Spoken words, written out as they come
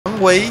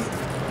Quy.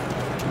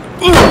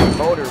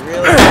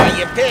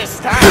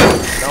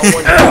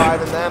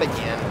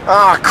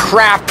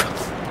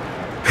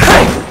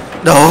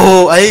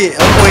 Đồ ấy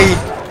ống Quy.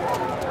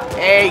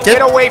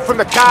 Chết.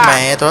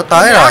 Mẹ tôi đã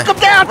tới rồi.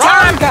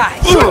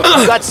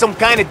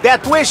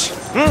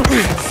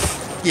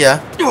 Gì vậy?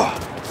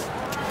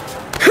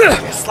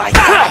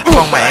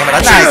 Con mẹ mà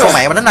đánh ai? Con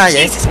mẹ mà đánh ai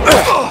vậy?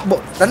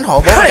 Đánh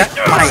hộ bố chắc.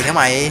 Mày hả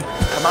mày?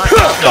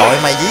 Đội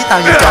mày dí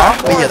tao như chó.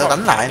 Bây giờ tao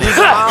đánh lại nè.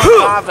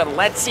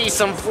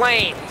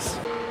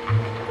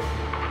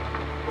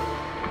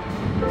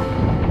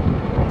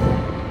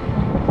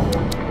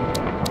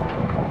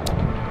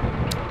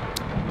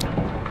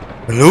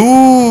 Hello,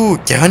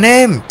 chào anh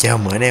em, chào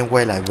mừng anh em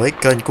quay lại với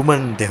kênh của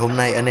mình. Thì hôm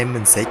nay anh em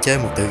mình sẽ chơi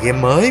một tựa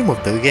game mới, một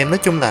tựa game nói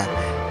chung là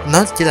nó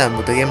chỉ là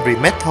một tựa game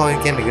remake thôi.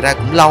 Game này ra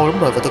cũng lâu lắm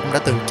rồi và tôi cũng đã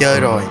từng chơi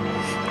rồi.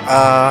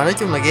 Nói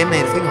chung là game này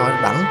phải gọi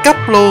là đẳng cấp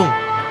luôn.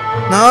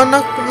 Nó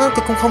tôi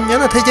cũng không nhớ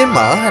là thế giới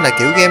mở hay là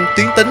kiểu game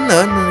tuyến tính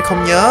nữa nên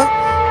không nhớ.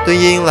 Tuy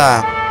nhiên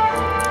là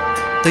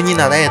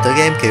đây là tựa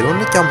game kiểu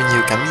nó cho mình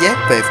nhiều cảm giác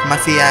về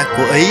Mafia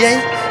của Ý ấy.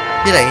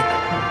 Với lại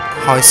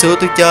hồi xưa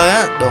tôi chơi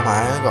á, đồ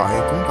họa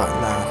cũng gọi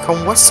là không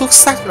quá xuất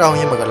sắc đâu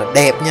nhưng mà gọi là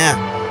đẹp nha.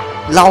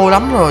 Lâu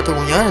lắm rồi tôi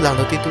còn nhớ là lần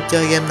đầu tiên tôi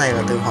chơi game này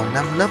là từ hồi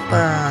năm lớp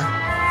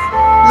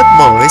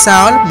 10 hay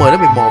sao á, lớp 10 lớp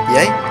 11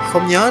 vậy,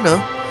 không nhớ nữa.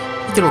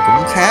 Nói chung là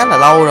cũng khá là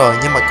lâu rồi,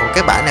 nhưng mà còn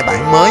cái bản này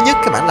bản mới nhất,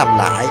 cái bản làm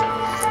lại.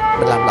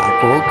 Mình làm lại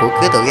của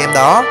cái tựa game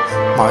đó,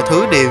 mọi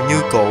thứ đều như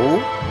cũ.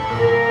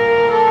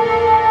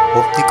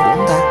 Ủa, như cũ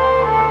không ta?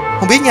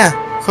 Không biết nha,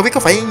 không biết có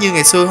phải như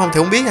ngày xưa không thì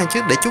không biết nha,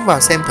 chứ để chút vào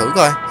xem thử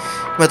coi.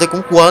 Mà tôi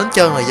cũng quên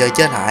trơn là giờ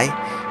chơi lại.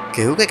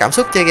 Kiểu cái cảm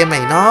xúc chơi game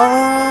này nó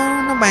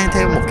mang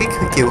theo một cái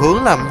chiều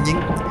hướng là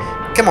những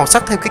cái màu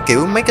sắc theo cái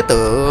kiểu mấy cái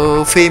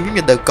tựa phim giống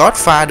như The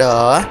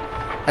Godfather á.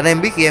 Anh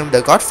em biết game The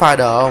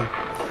Godfather không?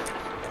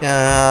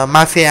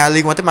 Mafia,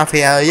 liên quan tới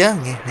Mafia á,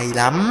 nghe hay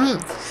lắm.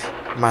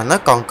 Mà nó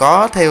còn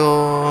có theo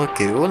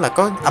kiểu là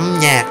có âm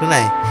nhạc nữa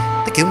này,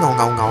 cái kiểu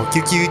ngầu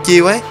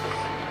chiêu ấy.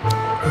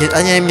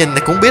 Anh em nhìn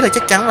thì cũng biết là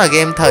chắc chắn là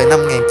game thời năm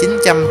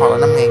 1900 hoặc là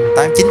năm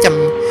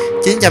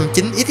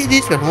 1990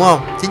 ít rồi đúng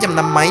không?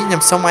 950 mấy,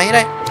 560 mấy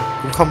đấy.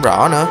 Cũng không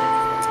rõ nữa.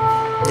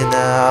 Nhìn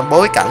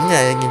bối cảnh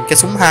này, nhìn cái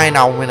súng 2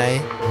 nòng này.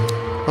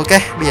 Ok,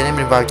 bây giờ em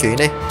mình vào chuyện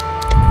đi.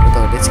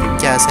 Rồi để kiểm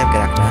tra xem cài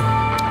đặt đã.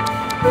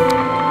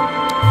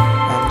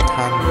 Âm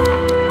thanh.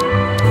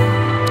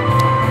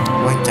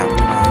 Quan trọng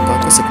là coi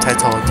có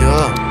subtitle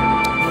chưa.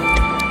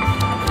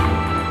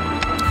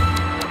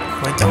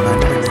 Quan trọng là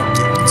mình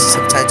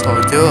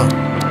subtitle chưa.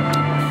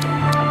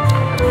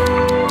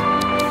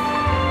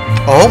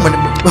 Ủa mình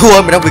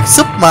đang việc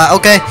sub mà.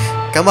 Ok,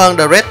 cảm ơn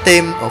The Red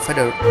Team. Ủa phải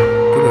được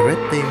của The Red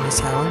Team hay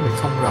sao ấy, mình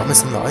không rõ, mình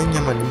xin lỗi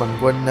nhưng mình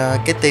quên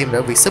cái team đã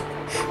việc sub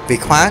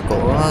việc hóa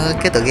của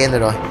cái tựa game này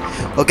rồi.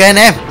 Ok anh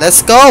em,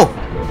 let's go.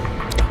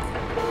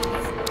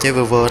 Chơi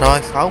vừa thôi,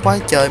 khó quá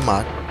chơi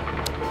mệt.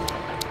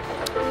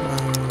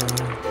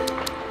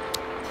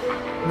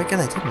 Mấy cái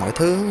này chắc mọi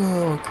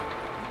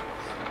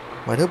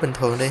thứ bình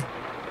thường đi.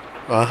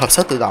 Hộp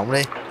số tự động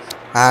đi.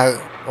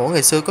 Ủa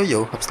ngày xưa có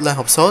vụ lên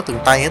hộp số từng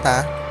tay hả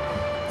ta?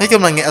 Nói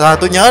chung là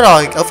tôi nhớ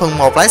rồi, ở phần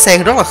 1 lái xe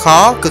rất là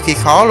khó, cực kỳ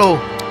khó luôn.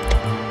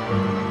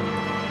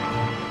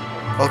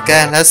 Ok,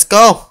 let's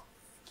go.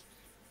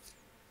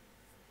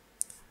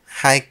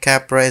 High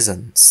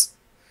presence.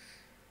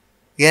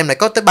 Game này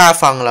có tới 3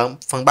 phần lận,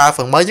 phần 3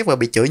 phần mới nhất và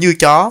bị chửi như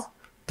chó.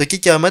 Tôi chỉ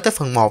chơi mới tới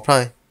phần 1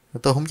 thôi,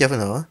 tôi không chơi phần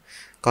nữa.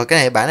 Còn cái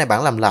này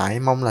bản làm lại,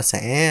 mong là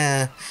sẽ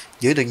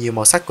giữ được nhiều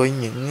màu sắc của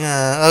những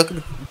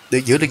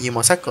giữ được nhiều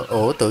màu sắc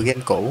của tựa game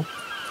cũ.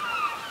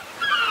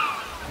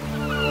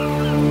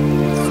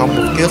 Không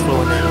một ký ức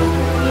luôn nè.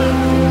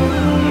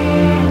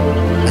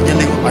 Hình như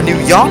là ở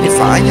New York thì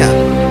phải nha.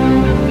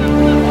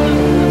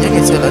 Nhớ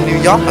ngày xưa là ở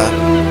New York hả?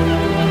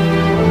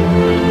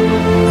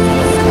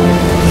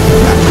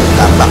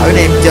 Đảm bảo anh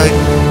em chơi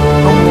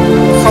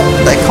không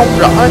tại không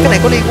rõ cái này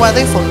có liên quan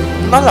tới phần,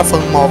 nó là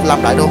phần 1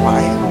 làm lại đồ họa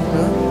hay không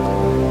nữa.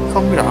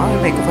 Không rõ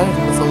cái này có phải là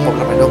phần 1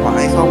 làm lại đồ họa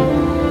hay không.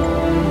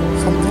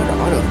 Không nhớ rõ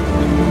được.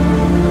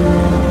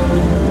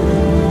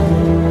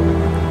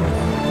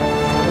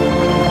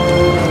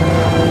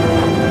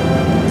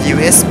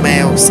 US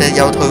Mail, xe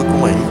giao thư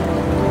của Mỹ.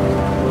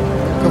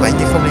 Các bạn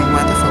như không liên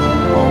quan tới phần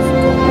 1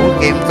 của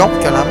game gốc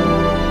cho lắm.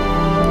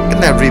 Cái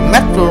này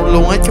remake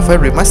luôn á chứ không phải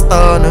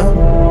remaster nữa.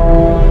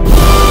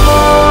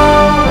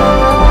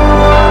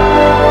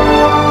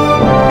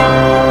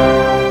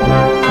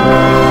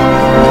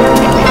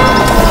 Cái này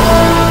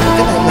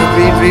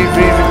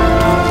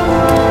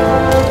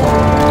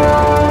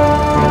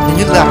là hình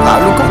như làm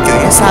lại luôn câu chuyện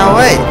hay sao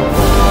ấy.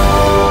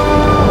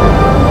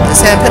 Để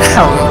xem thế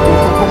nào cũng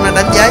không nên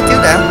đánh giá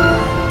trước đã.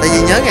 Tại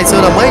vì nhớ ngày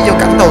xưa là mới vô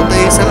cảnh đầu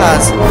tiên sẽ là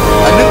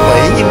ở nước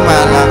Mỹ nhưng mà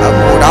là ở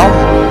mùa đông.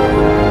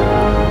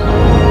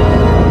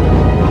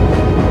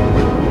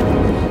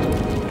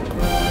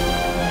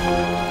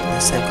 Để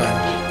xem coi.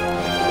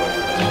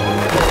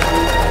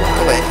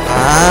 Các bạn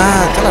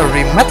chắc là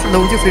remake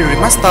luôn chứ phi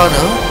remaster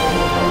nữa.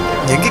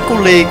 Những cái cu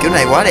ly kiểu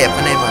này quá đẹp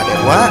anh em à, đẹp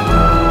quá.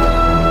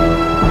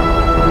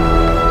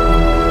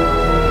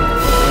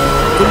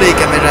 cứ ly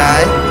camera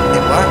ấy,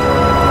 đẹp quá.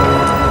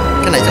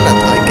 Cái này chắc là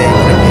thời kỳ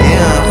mà mình nghĩ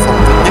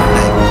phong phú nhất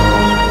này.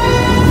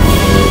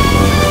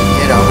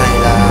 Giai đoạn này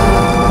là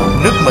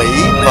nước Mỹ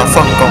và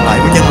phần còn lại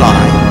của nhân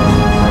loại,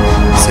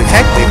 sự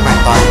khác biệt hoàn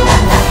toàn luôn.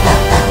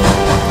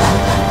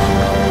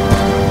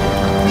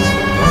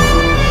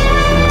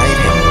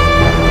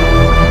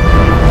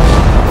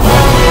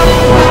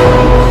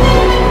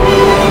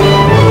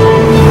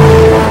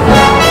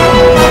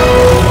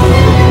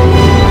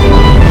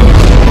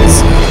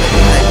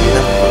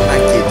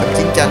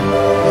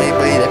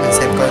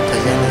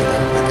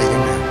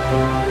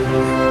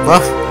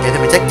 Vâng, vậy thì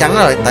mình chắc chắn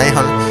rồi, tại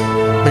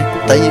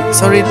vì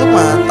sorry lúc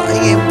mà tải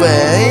game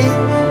về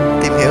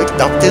tìm hiểu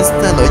đọc trên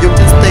nội dung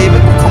trên Steam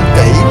cũng không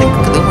kỹ nên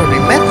cứ tưởng là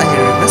remake hay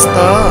là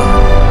remaster.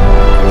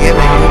 Game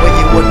này mua bao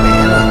nhiêu quên mẹ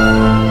rồi.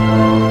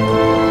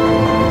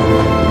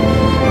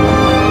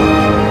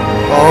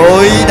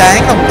 Ôi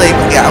đáng đồng tiền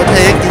con gạo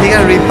thiệt, chỉ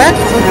là remake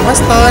không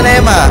remaster anh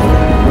em à.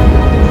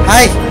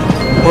 Hay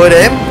 10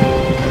 điểm.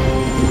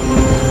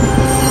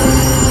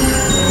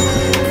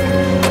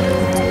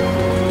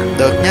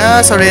 Được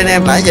nhá, sorry anh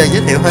em, nãy giờ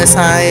giới thiệu hơi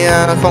sai,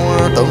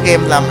 không tưởng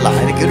game làm lại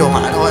kiểu đồ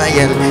họa thôi, ai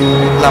giờ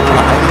làm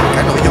lại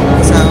cả nội dung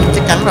sao?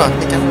 Chắc chắn rồi.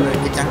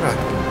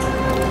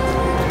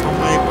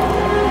 Không ai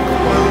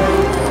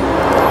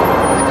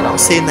cái đoạn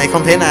scene này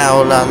không thể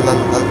nào là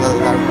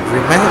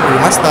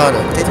remaster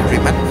được, thế thì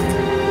remake.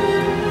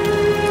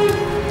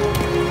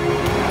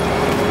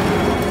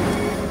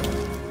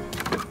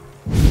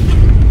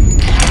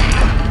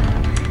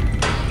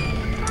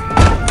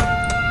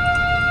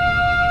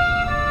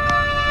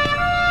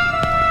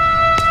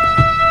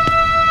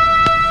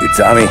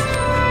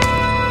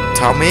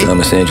 Tommy.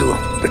 Thomas Angelo.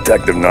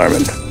 Detective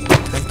Norman.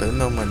 Thám tử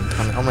Norman.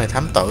 Ông này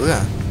thám tử à?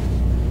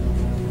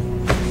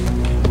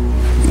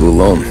 You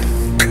alone?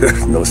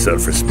 No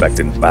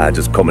self-respecting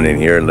badges coming in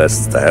here unless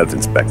it's the health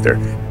inspector.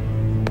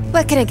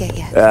 What can I get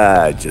you?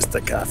 Just a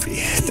coffee.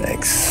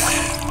 Thanks.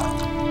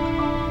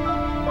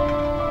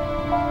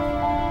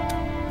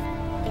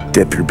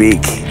 Dip your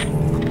beak.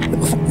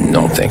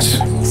 No, thanks.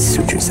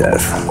 Suit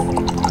yourself.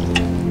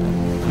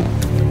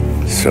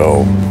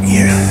 So,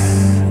 yeah.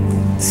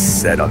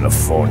 Said on the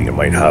phone you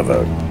might have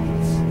a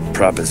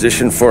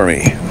proposition for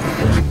me.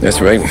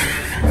 That's right.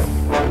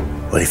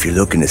 Well, if you're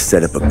looking to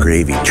set up a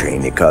gravy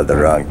train, you called the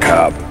wrong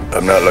cop.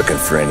 I'm not looking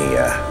for any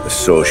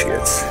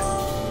associates.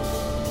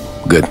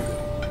 Good.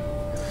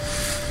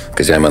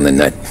 Because I'm on the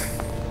nut.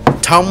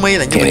 Tommy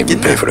là Can't even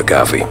pay for the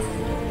coffee.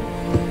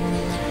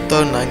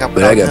 Tôi lại gặp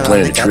But I got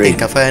plenty to trade.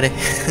 Cà phê đi.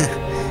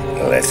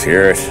 Let's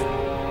hear it.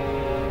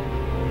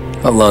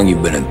 How long you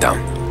been in town?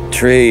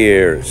 3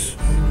 years.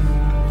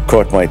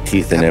 Caught my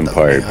teeth in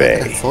Empire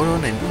Bay.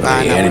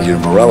 They handed you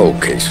the Morello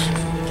case.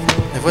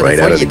 Right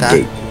out of the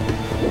gate.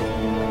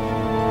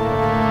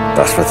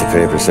 That's what the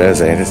paper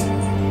says, ain't it?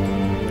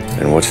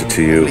 And what's it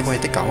to you?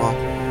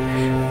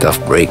 Tough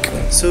break.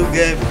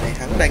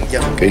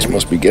 Case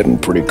must be getting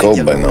pretty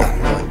cold by now.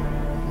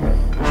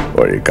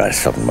 Well, you got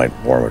something might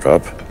warm it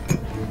up?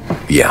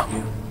 Yeah,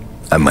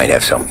 I might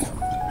have something.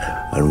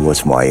 And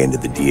what's my end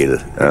of the deal?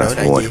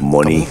 I want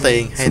money,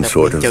 some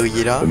sort of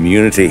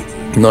immunity.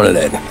 None of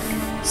that.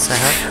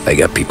 I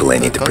got people I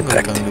need to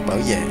protect.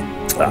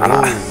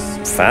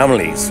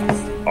 Families.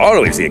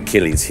 Always the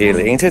Achilles heel,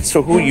 ain't it?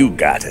 So who you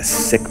got? A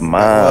sick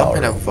ma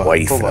or a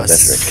wife and a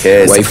lesser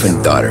kid? Wife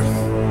and daughter.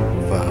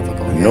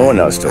 No one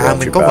else to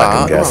watch your back,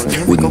 I'm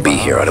guessing. Wouldn't be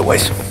here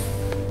otherwise.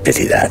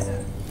 Pity that.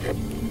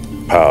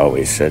 Pa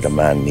always said a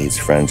man needs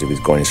friends if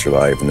he's going to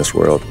survive in this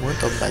world.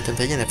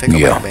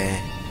 Yeah.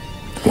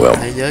 Well,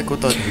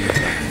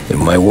 in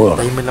my world,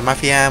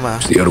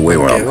 it's the other way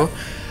around.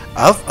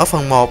 Ở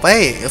phần 1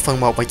 ấy, ở phần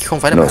 1 mà không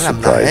phải là bản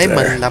làm lại ấy,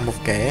 mình là một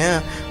kẻ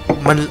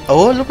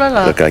lúc đó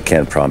là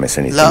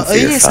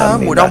Ý hay sao?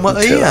 Mùa đông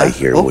ở Ý hả?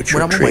 Mùa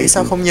đông ở Mỹ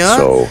sao không nhớ?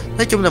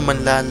 Nói chung là mình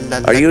là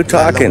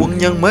quân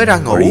nhân mới ra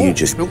ngủ.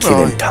 Đúng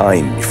rồi.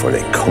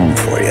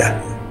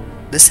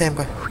 Để xem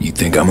coi. You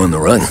think I'm on the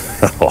run?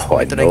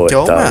 Tôi đang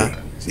trốn à?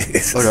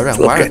 Ôi rõ ràng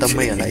quá là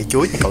Tommy là lại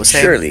chuối cậu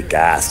xem.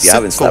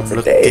 Sức cùng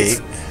lực kiệt.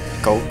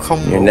 Cậu không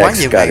ngủ quá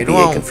nhiều ngày đúng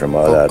không?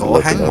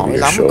 Cổ hắn mỏi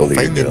lắm, cũng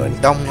phải nhìn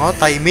đông ngó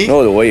tây miết.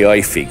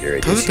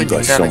 Thứ tôi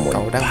nhận ra là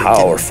cậu đang bị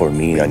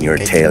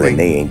theo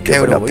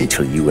đuổi.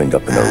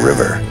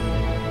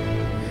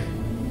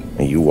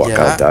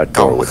 Dạ,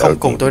 cậu mà không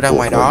cùng tôi ra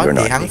ngoài đó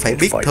thì hắn phải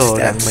biết thừa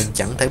rằng mình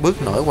chẳng thể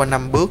bước nổi qua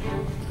 5 bước.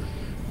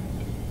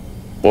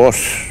 Nhưng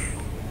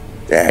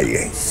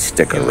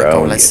mà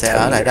cậu lại sẽ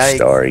ở lại đây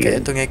kể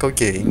tôi nghe câu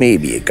chuyện. Rồi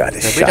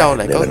biết đâu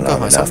lại có cơ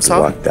hội sống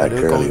sót và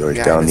đưa con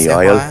gái đến xe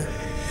hoa.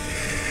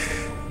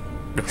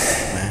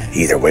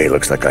 Either way,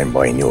 looks like I'm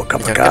buying you a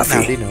cup of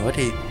coffee. Đi nữa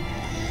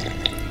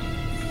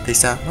thì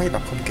sao? Mấy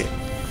đọc không kịp.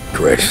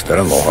 Christ, I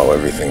don't know how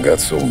everything got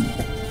so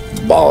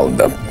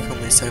balled up. Không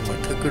hiểu sao mọi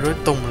thứ cứ rối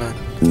tung lên.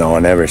 No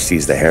one ever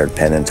sees the haired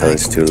pen until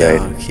it's too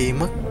late. Khi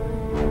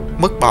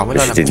mất bò mới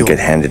lo làm chuột. You didn't get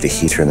handed the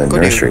heater in the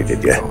nursery, did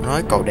you? Cậu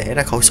nói cậu đẻ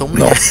ra khẩu súng.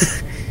 No.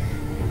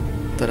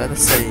 Tôi đã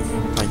taxi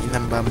vào những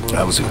năm 30. I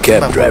was a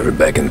cab driver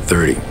back in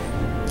 30.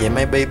 Vậy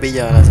maybe bây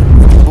giờ là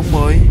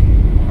 40.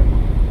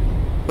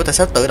 Ủa tại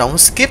sao tự động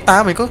skip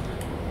ta? Mình có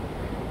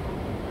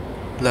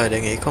lời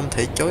đề nghị không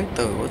thể chối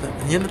từ.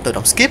 Hình như nó tự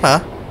động skip hả?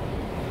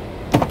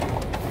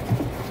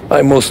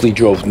 I mostly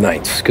drove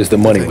nights because the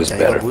money was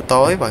better. Buổi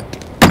tối và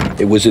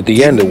it was at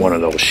the end of one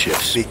of those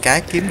shifts. Vì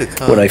cái kiếm được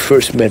hơn. When I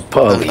first met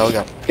Polly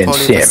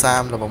and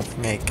Sam. Là một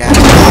ngày ca.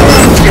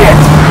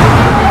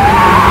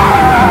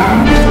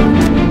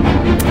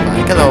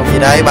 Cái lồn gì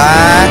đây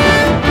ba?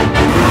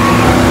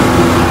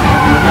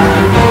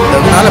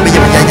 Đừng nói là bây giờ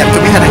mình giải nhập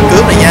cho biết hai thằng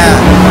cướp này nha.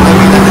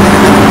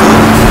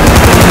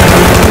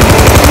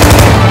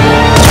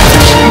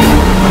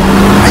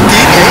 Ai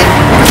chiến vậy?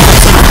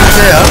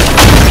 Ghê hả?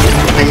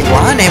 Hay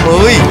quá anh em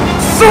ơi.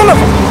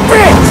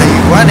 Hay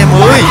quá anh em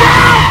ơi.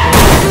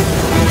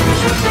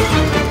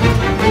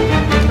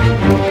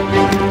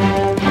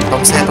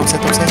 Tông xe.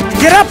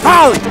 Get up,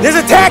 Polly! There's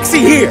a taxi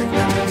here!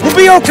 We'll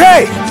be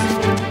okay!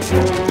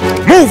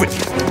 Move it!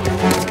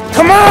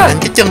 Come on! Đánh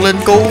cái chân lên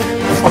cu.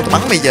 Không tôi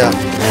bắn bây giờ.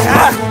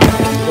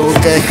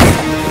 Ok.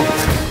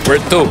 Where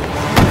to?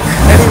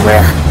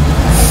 Anywhere!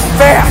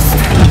 Fast!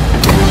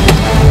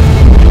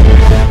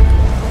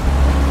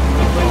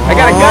 I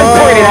got a gun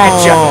pointed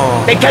at you!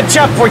 They catch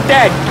up, we're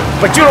dead!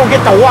 But you don't get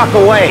to walk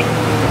away!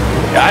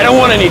 I don't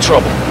want any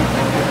trouble.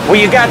 Well,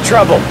 you got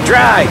trouble.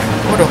 Drive!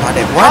 Ủa đồ hỏa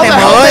đẹp quá How anh the em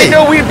hell ơi. they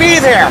know we'd be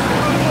there?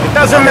 It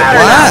doesn't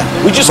matter Quá.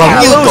 now. We just Vẫn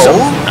gotta như lose cũ.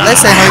 them. Lái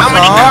xe hơi How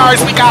many khó.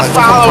 cars we got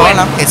Không khó following?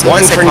 lắm. Ngày xưa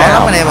One lái xe for khó now.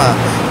 lắm anh em à.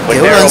 But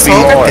Kiểu there'll lên be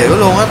số các more. kiểu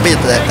luôn á. Bây giờ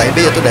tại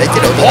bây giờ tôi để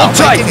chế độ tự động Hold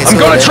chứ tight. ngày I'm xưa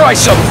gonna để- try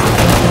some.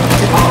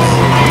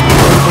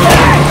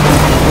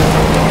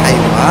 hay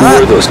quá. Who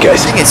are those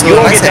guys? Chứ ngày xưa You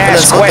don't lái get xe to phải lên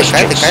ask số từng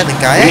cái questions. từng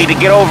You cái. need to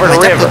get over Mà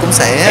the chắc river. tôi cũng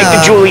sẽ Take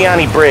the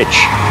Giuliani Bridge.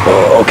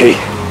 Oh, okay.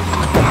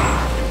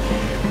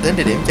 đến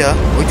địa điểm chưa?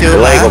 Buổi trưa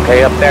Your mà. leg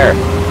okay up there?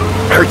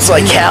 Hurts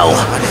like hell.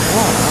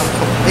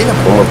 Ý là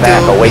When we're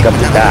back, I'll wake up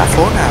the doc.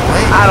 phố nào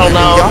ấy. I don't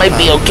know. It might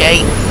be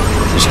okay.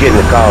 Just getting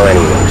the call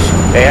anyways.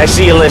 Hey, I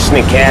see you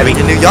listening, Cabby.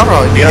 Trên New York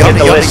rồi. You don't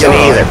get to listen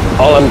either.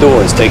 All I'm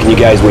doing is taking you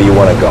guys where you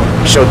want to go.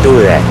 So do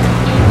that.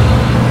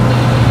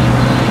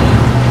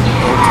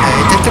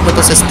 Ok, chắc chắn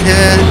tôi sẽ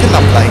thiết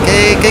lập lại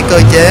cái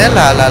cơ chế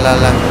là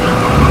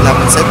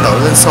mình sẽ tự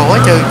lên số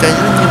cho như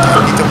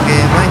thật như trong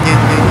game á,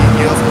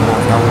 như ở phần 1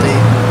 đầu tiên.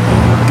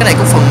 Cái này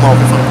cũng phần 1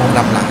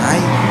 làm lại.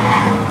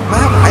 Má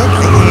phải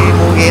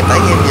mua game tải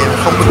game về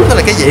mà không biết đó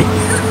là cái gì.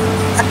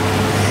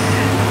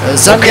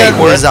 Doanh nhân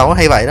người giàu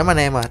hay vậy đó anh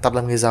em à, tập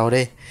làm người giàu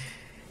đi.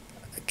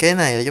 Cái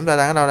này là chúng ta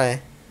đang ở đâu đây?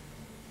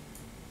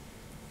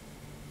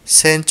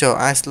 Central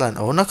Iceland.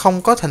 Ủa nó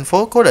không có thành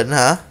phố cố định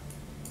hả?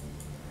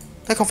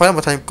 Nó không phải là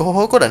một thành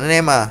phố cố định anh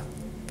em à.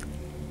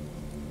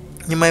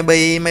 Nhưng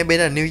maybe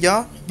là New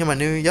York. Nhưng mà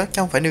New York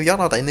chứ không phải New York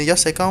đâu. Tại New York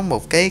sẽ có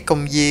một cái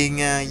công viên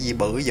gì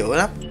bự giữa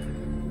lắm.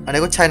 Ở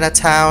đây có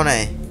Chinatown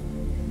này,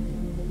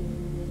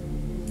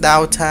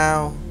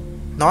 Downtown,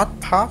 North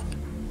Park,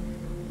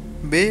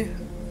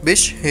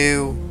 Beach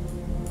Hill,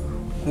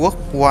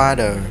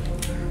 Woodwater.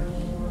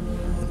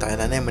 Hiện tại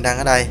là anh em mình đang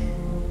ở đây.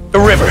 The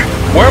river.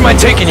 Where am I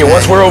taking you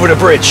once we're over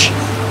the bridge?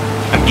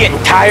 I'm getting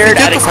Phía tired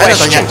trước out có of phải là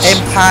tòa nhà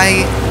questions.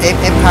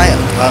 Empire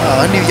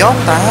ở New York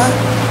ta?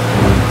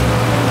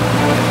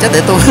 Chắc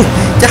để tôi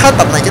chắc hết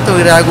tập này chứ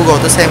tôi ra Google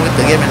tôi xem cái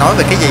tựa game này nói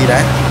về cái gì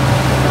đã.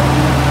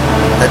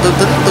 Tại tôi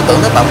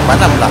tưởng nó tập bản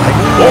làm lại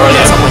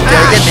xong rồi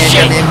chơi với anh em cho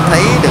anh em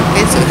thấy được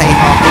cái sự hay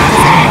ho của cái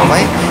phần một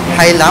ấy.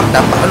 Hay lắm,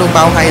 đảm bảo luôn,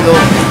 bao hay luôn.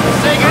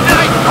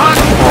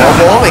 Ủa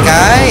bố mày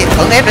cái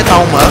ấn ép để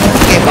tông mở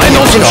game có I know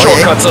nhiều some chế độ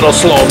vậy. shortcuts that'll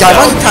slow 'em Trời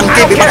ơi down. thằng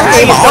kia bị bắn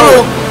ngay mỏ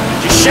luôn.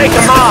 Just shake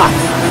them off.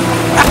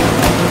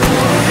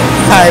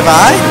 Hài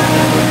vãi.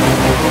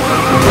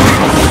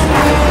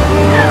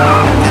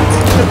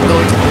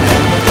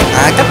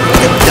 Cách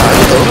trời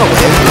tôi tưởng là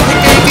quẹo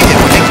cái hiệu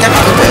mà chắc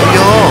tôi quẹo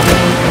vô.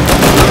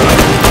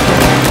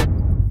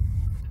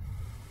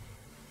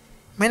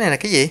 Mấy này là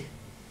cái gì?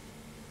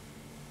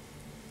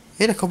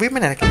 Ý là không biết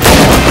mấy này là cái gì.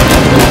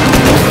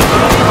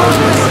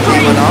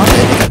 Đi vào đó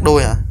để đi cắt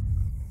đuôi hả?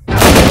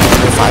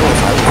 Phải.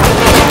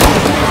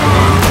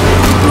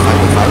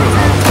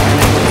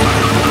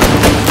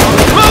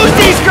 Lose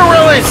these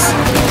gorillas!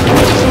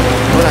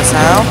 Ủa là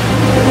sao?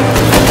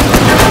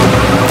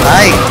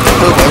 Đây,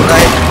 tôi quẹo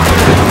đây.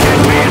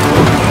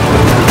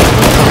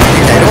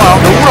 Như vậy đúng không?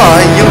 Đúng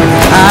rồi, nhưng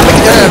mấy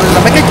cái chỗ này là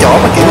mấy cái chỗ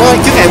mà kiểu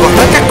trước ngày còn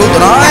mới cắt đuôi tụi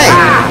nó ấy.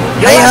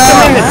 Hay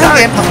hơn,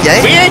 game thật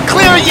vậy. We ain't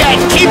clear yet.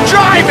 Keep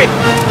driving.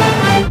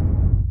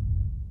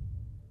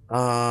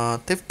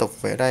 Tiếp tục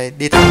về đây,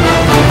 đi thẳng.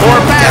 More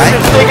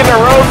bastards digging the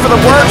road for the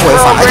work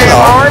program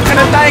aren't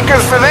gonna thank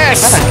us for Mấy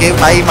this. thằng kia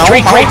bay máu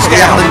Three crates văng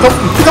down. lên cúp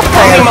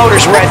How many theo.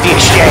 motors were at the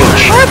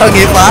exchange? Tội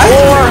nghiệp vãi.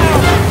 4.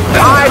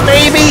 Hi,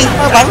 baby.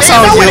 Nó bắn They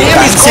sau know nhiều what bạn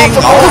Emmy's xiên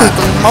called máu for. rồi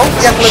còn máu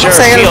văng lên Sure cúp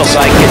xe luôn feels chứ.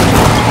 like it.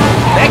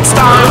 Next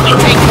time we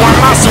take more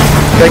muscle.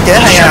 Cơ chế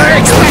hay à,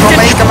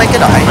 có mấy cái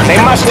đoạn They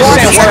must have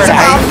sent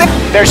word out.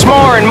 There's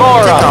more and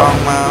more chứ of them. còn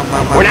mà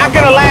We're not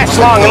gonna last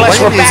long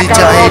unless we're back on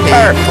our own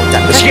turf.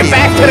 Let's get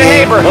back to the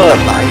neighborhood.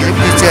 Lại giống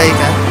như chơi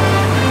cả.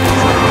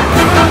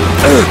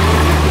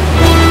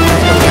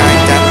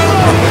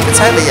 Cảnh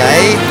sát là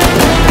vậy.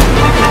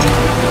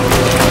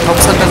 Không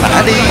xin ra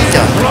nã đi,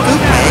 trời nó cướp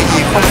mẹ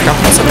gì không cầm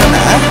không xin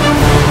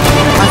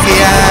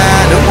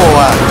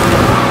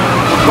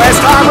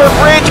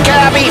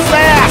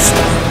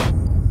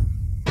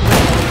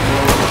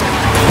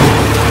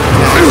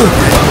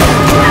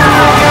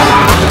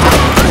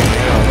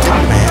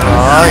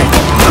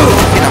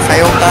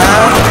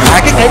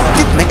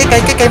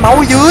máu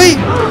ở dưới.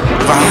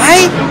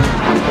 Phải,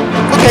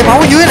 có cây máu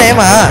ở dưới anh em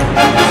à.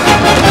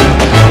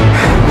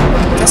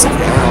 Cái sắp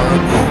rồi.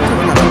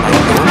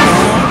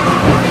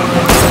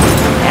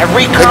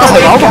 Có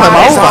hồi máu, có hồi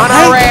máu.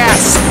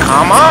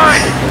 Come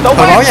on.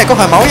 Hồi máu nha, có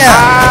hồi máu nha.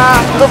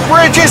 The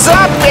bridge is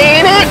up,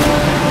 ain't it?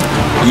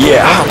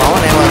 Yeah. Có hồi máu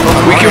anh em ơi, có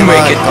hồi We máu can anh em make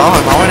ơi. it. Có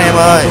hồi máu anh em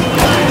ơi.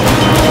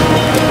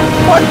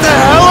 What the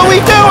hell are we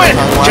doing?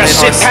 Just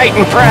sit tight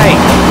and pray.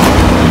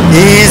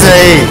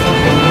 Easy.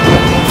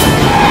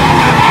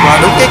 Và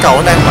đúng cái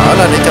cầu đang mở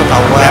lên để cho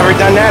tàu qua. Never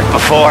done that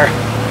before.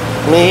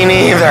 Me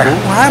neither. Cuốn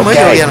quá, mới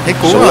vô giờ thấy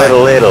cuốn so rồi.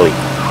 Little Italy.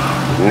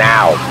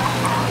 Now,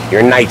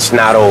 your night's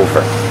not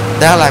over.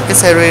 Đang làm cái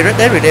series Red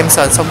Dead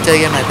Redemption xong chơi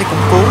game này thấy cũng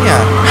cuốn nha.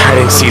 I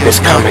didn't see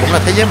this coming. Cũng là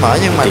thế giới mở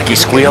nhưng mà Think he hiện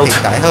squealed?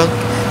 đại hơn.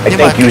 I Nhưng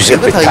mà think you kiểu zip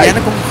cái it thời gian tight.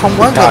 nó cũng không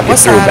quá Talk gần quá it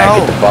through xa back đâu.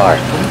 at the bar.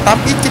 Cũng 8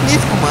 ít 9 ít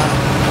không à.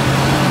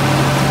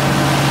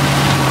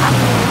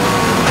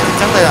 Chắc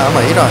chắn đây là ở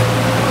Mỹ rồi.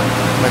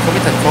 Mà không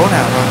biết thành phố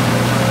nào thôi.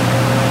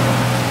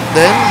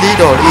 Đến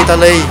Lidl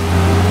Italy,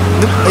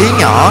 nước Ý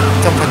nhỏ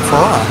trong thành phố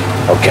à.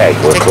 Okay,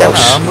 we're Chắc chắn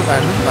close.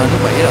 ở nước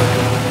Mỹ rồi.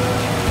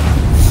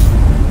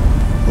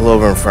 Pull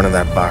over in front of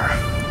that bar.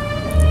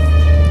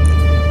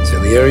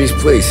 Salieri's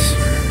place.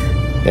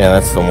 Yeah,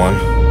 that's the one.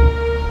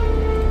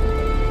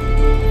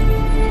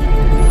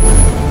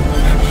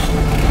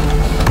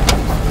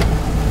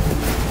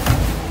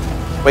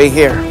 Wait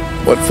here.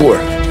 What for?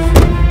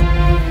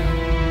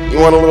 You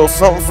want a little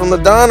something from the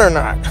Don or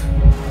not?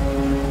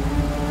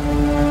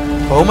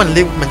 Ủa mình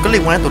có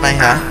liên quan tụi này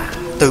hả?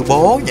 Từ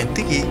bố nhận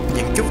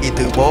chút gì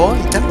từ bố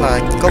thì chắc là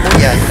có bố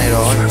già như này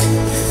rồi.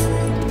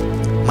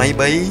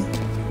 Maybe.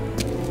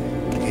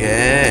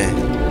 Yeah.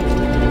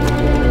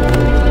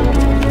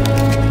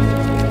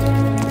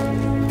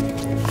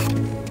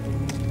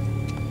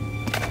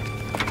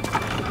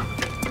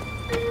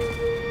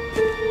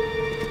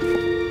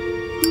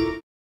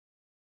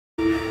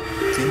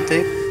 Chiến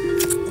tiếp.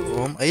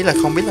 Ủa, ý là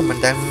không biết là mình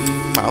đang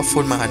mở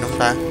full màn hình không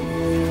ta?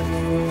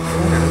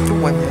 Chút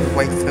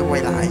phải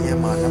quay lại nha,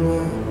 mệt lắm.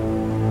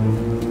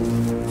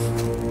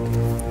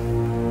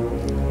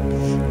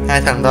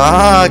 Hai thằng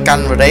đó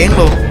canh và đén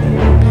luôn.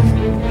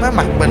 Má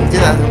mặt mình chỉ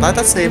là thằng lái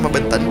taxi mà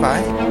bình tĩnh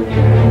phải.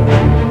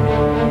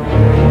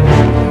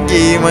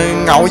 Gì mà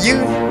ngầu dữ.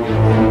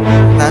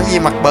 Làm gì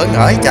mặt bỡ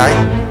ngỡ chạy.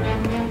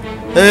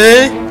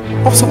 Ê,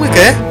 hút súng cái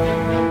kìa.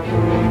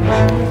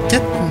 Chết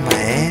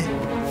mẹ.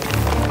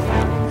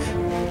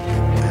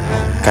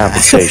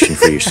 Compensation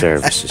for your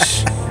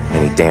services.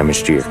 Any damage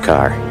to your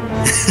car.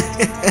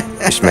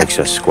 This makes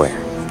us square.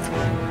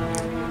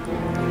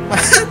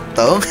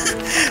 Tưởng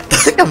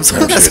cầm súng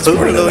là xử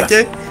luôn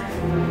chứ.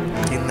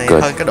 Chuyện này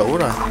hơi có đủ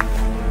rồi.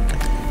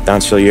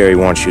 Don Salieri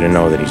wants you to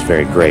know that he's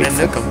very Nên grateful.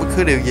 nếu cần bất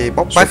cứ điều gì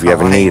bóc So bách if you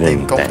ever hay need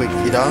tìm công anything,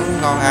 việc gì đó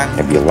ngon ăn,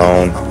 maybe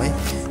alone, hỏi.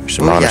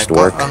 some honest có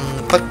work, ân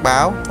tất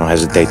báo. don't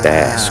hesitate to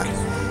ask.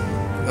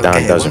 Don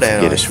Ok, doesn't vấn đề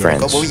forget rồi. his Giờ có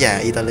friends. bố già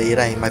Italy ở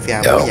đây, Mafia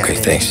Yeah, bố già okay,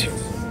 đây. thanks.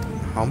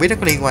 Không biết nó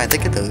có liên quan tới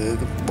cái từ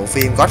bộ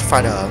phim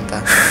Godfather không ta?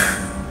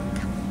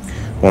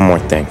 One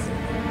more thing.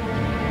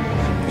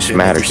 This Chuyện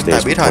này matter thì chúng ta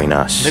stays biết thôi.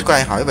 between us. Nếu có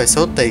ai hỏi về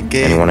số tiền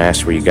kia Anyone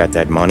asks where you got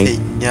that money, thì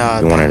nhờ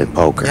you wanted at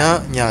poker.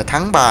 nhờ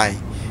thắng bài.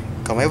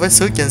 Còn mấy vết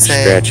xước trên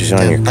xe, Scratches on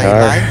trên your tay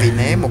car. lái vì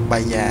né một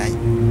bài dài.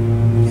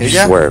 Hiểu You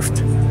chưa? swerved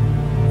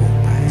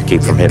to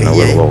keep from hitting a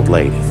little old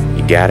lady.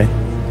 You got it?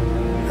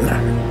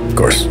 Of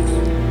course.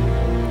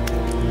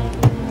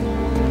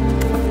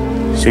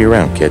 See you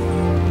around, kid.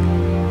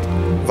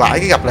 Vãi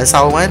cái gặp lại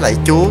sau mới lại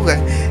chúa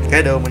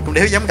cái đường mình cũng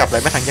đéo dám gặp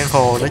lại mấy thằng giang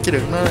hồ nữa chứ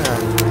đừng nói là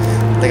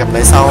lại gặp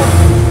lại sau.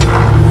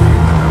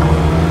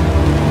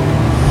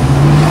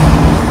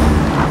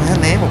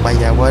 Né một bài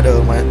già qua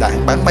đường mà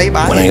đạn bắn bấy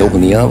bái. When I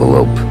opened the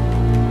envelope,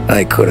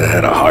 I could have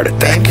had a heart Em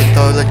attack. thì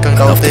tôi lên cơn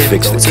đau Enough to tim,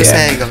 fix đủ the sửa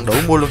xe cab. gần đủ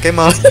mua luôn cái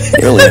mới.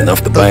 Nearly enough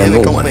to Tôi buy a nghĩ là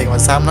new công one. việc mà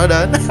Sam nói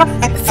đến.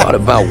 I thought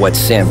about what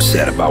Sam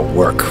said about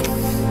work.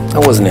 I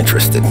wasn't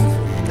interested.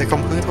 Tôi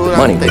không hứng thú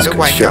Money lắm, tiền was rất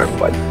quan concerned, trọng.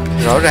 but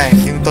Rõ ràng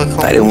nhưng tôi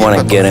không I didn't muốn wanna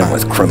là get tội in phạm.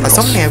 with Mà criminals.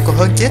 sống nghèo còn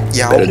hơn chết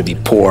giàu. Better to be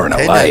poor and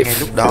Thế nên alive ngay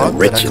lúc đó than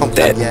tôi đã rich không and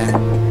tham dead. gia.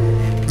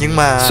 Nhưng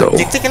mà So,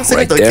 chắc chắn sẽ có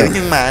right tự chữ there,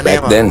 nhưng mà anh back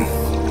em ạ. then,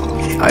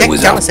 I Chắc was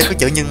chắn là out. sẽ có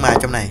chữ nhưng mà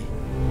trong này.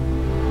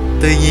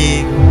 Tuy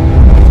nhiên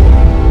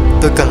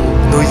tôi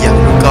cần nuôi vợ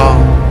nuôi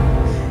con.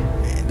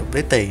 Đụng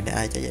lấy tiền để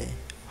ai cho vậy.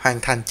 Hoàn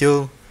thành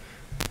chương.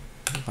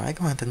 Phải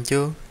có hoàn thành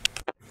chương.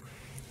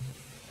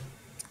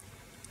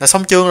 Là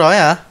xong chương rồi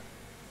hả?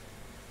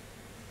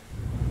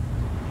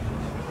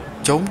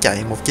 Trốn chạy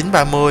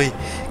 1930.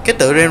 Cái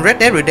tựa Red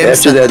Dead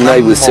Redemption After that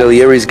night with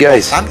Salieri's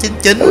guys,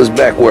 1899. I was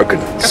back working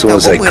as Cách soon đầu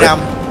as I 40 could. năm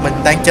mình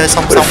đang chơi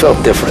song But it song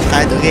felt different.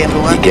 hai tựa game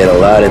luôn á. You get a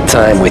lot of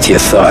time with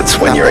your thoughts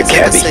when Làm you're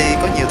a taxi cabbie.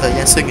 có nhiều thời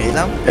gian suy nghĩ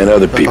lắm. And other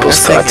Rồi còn people's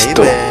suy thoughts nghĩ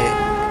too. về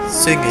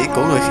suy nghĩ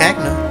của người khác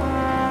nữa.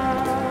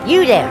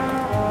 You there,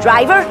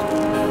 driver?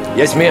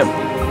 Yes, ma'am.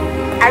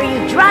 Are you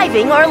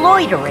driving or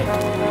loitering?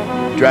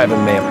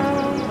 Driving, ma'am.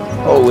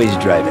 Always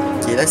driving.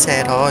 Chỉ lái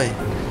xe thôi.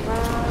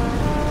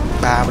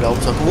 Bà mà lộn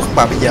xộn quốc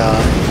bà bây giờ.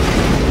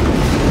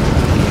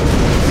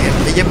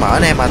 Thế giới mở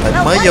này mà tự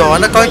mới vô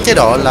nó có chế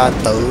độ là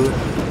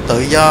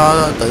tự do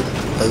tự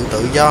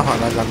tự do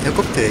hoặc là làm theo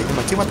cốt truyện, nhưng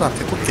mà trước mắt làm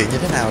theo cốt truyện như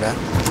thế nào đã.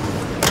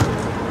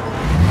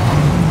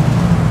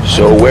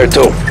 So where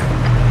to?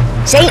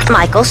 St.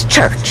 Michael's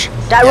Church,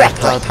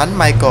 directly. Thờ Thánh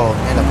Michael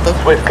ngay lập tức.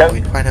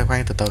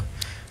 Khoan từ từ.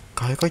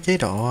 Coi có chế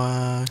độ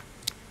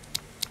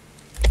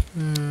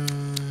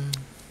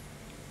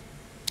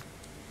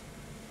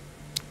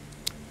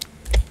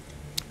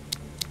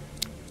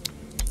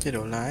chế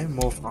độ lái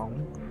mô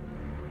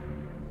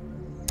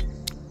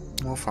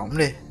phỏng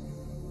đi.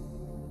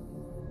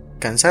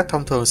 Cảnh sát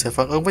thông thường sẽ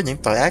phản ứng với những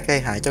tội ác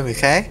gây hại cho người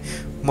khác.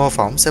 Mô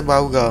phỏng sẽ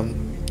bao gồm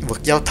vật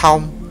giao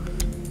thông.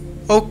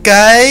 Ok,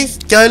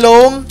 chơi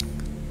luôn.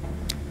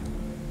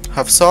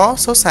 Hộp số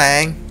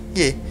sàn.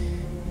 Cái gì?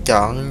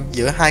 Chọn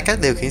giữa hai cách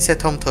điều khiển xe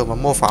thông thường và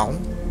mô phỏng.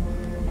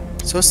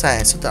 Số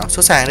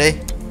sàn đi.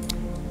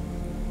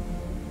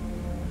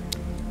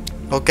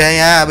 Ok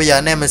nha, bây giờ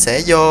anh em mình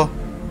sẽ vô.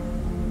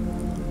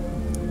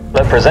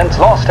 Bây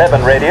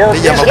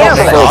giờ mà con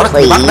đèn đỏ nó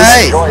bị bắt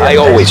đây. I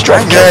always try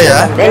to ghê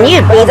vậy? Then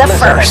you'd be the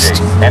first.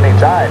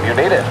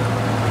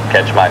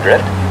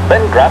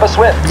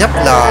 Nhấp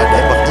L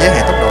để bật giới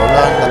hạn tốc độ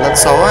lên là lên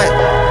số ấy.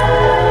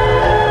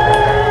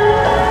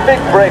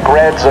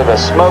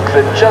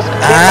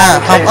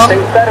 Không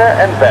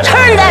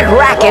Turn that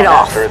racket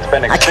off.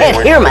 I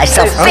can't hear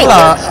myself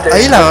thinking.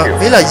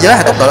 Ý là giới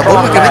hạn tốc độ là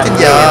 40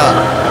 km/h.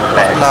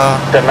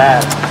 Hoặc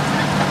là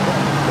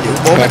giữ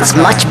 40.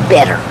 That's much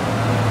better.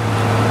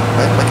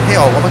 Mình thấy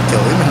ồn quá, bắt chửi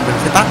mình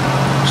phải tắt.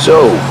 So,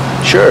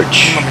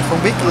 church. Mà mình không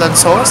biết lên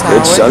số sao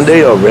It's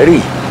Sunday already.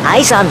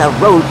 Eyes on the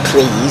road,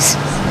 please.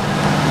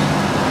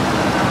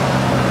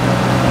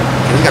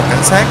 Kiểu gặp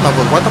cảnh sát mà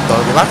vượt quá tốc độ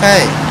bị bắt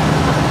ấy.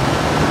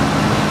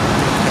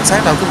 Cảnh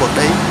sát đâu có vượt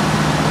đi.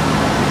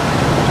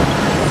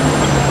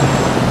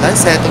 Lái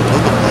xe tuân thủ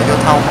luật lệ giao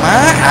thông.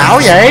 Má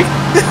hảo vậy.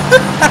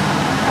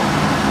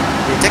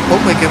 Thì chắc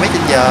 40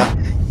 km/h.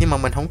 Nhưng mà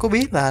mình không có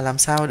biết là làm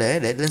sao để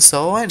lên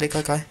số ấy, để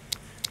coi.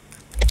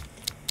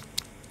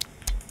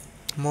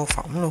 Mô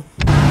phỏng luôn.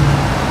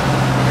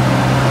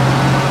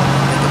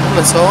 Tôi muốn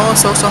lên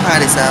số 2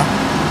 thì sao?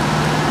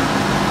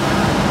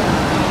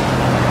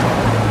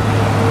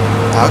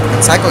 Đó,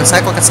 cảnh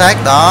sát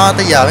đó,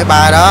 tới giờ mới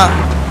 3 đó.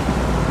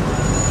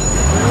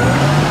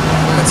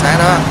 Có cảnh sát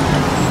đó.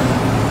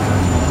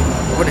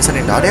 Có đèn xanh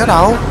đèn đỏ đéo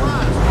đâu.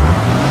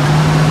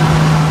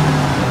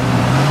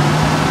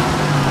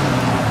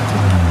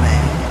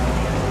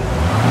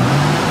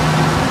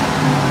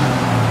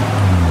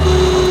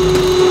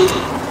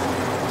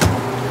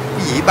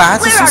 Bà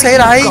xuống xe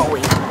đây.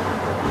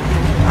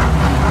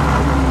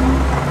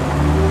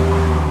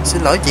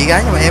 Xin lỗi chị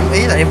gái, nhưng mà em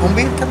ý là em không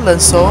biết cách lên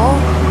số.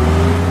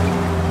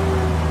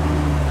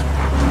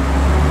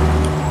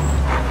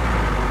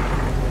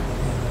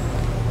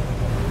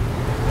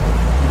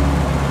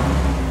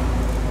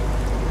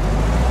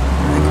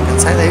 Cảnh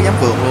sát đấy dám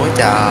vượt luôn á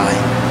trời.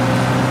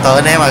 Tờ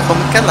anh em mà không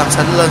biết cách làm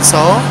sao để lên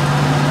số.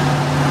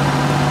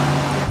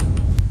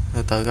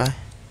 Từ coi.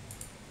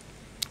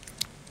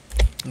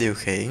 Điều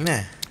khiển nè,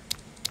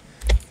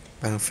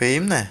 bàn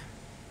phím nè,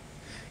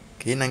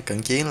 kỹ năng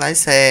cận chiến lái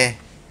xe,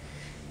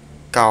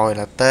 còi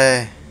là T,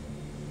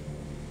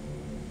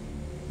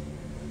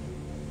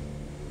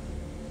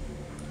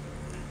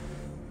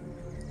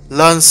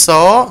 lên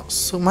số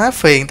má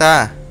phiền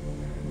ta.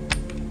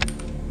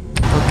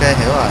 Ok,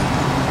 hiểu rồi.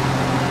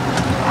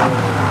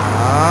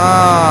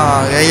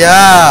 Đó, ghê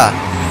chưa.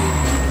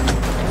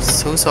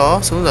 Xuống số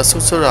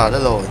R đó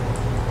rồi.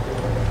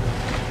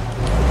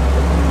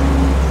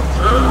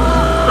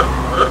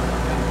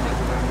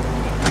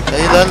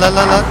 Đi lên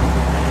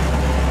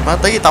má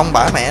tí tông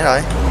bả mẹ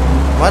rồi.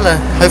 Má lên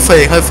hơi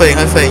phiền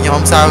nhưng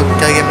không sao,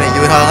 chơi game này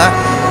vui hơn á.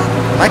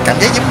 Má cảm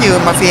giác giống như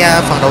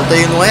Mafia phần đầu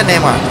tiên luôn ấy anh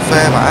em à,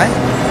 phê vãi.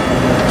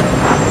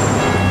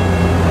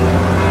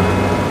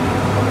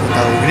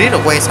 Riết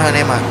rồi quen sao anh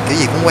em à, kiểu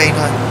gì cũng quen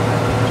thôi.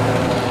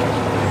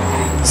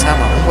 Sao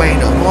mà không quen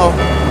được đúng không?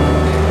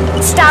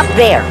 Stop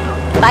there,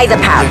 by the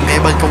power. Dừng ngay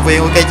bên công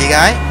viên, ok chị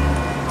gái.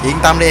 Chị yên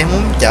tâm đi, em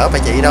muốn chở bà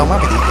chị đâu, má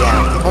bà chị già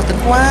chị khó tính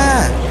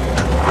quá.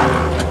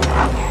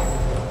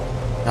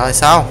 Rồi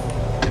sao?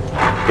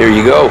 Here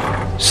you go.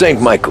 St.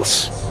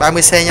 Michael's.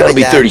 30 xe nha That'll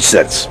be bà 30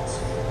 cents.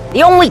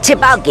 The only tip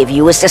I'll give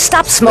you is to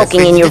stop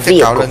smoking in your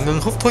vehicle. Là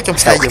ngưng hút thuốc trong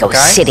xe Like I giùm was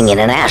cái. sitting in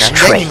an Cảm giác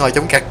ashtray. như ngồi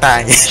trong cạc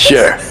tàng vậy.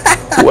 Sure.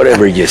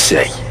 Whatever you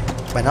say.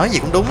 Bà nói gì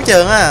cũng đúng hết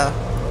trơn á.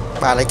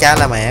 Bà lại cha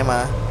là mẹ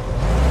mà.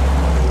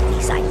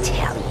 These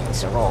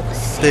Italians are all the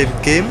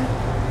same.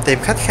 Tìm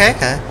khách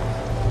khác hả?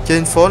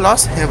 Trên phố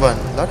Lost Haven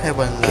là...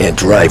 Can't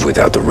drive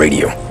without the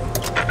radio.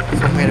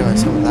 Không nghe rồi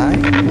sao lái.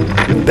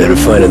 Better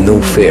find a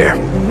new fare.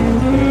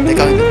 Để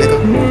coi.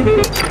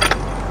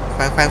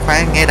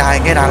 Khoan, nghe đài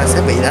là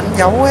sẽ bị đánh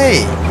dấu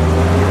ấy.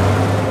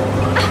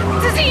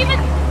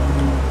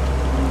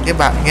 Cái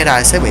bạn nghe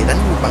đài sẽ bị đánh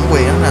bản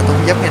quyền đó, là tôi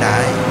không dám nghe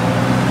đài.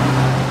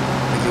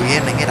 Mặc dù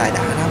game này nghe đài đã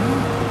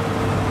lắm.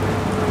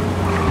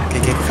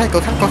 Kìa có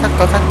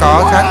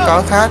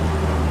khách.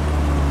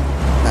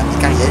 Làm gì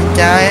căng vậy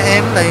trai,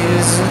 em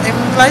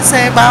lái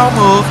xe bao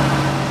mượt.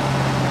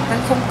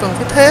 Anh không cần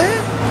phải thế.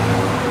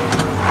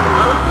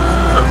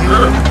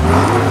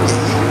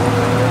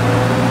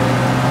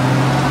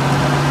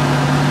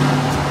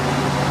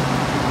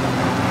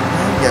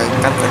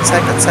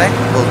 sát.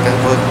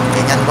 Vượt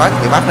chạy nhanh quá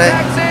bị bắt đấy.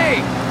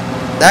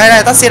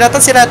 Đây taxi đây,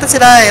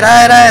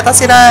 đây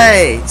taxi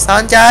đây. Sao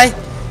anh trai?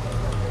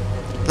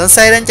 Lên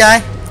xe đi anh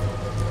trai.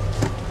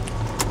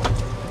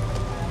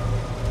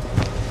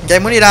 Anh trai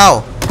muốn đi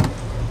đâu?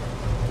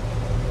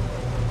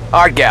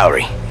 Art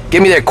gallery.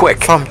 Get me there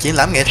quick. Phòng triển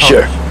lãm nghệ thuật.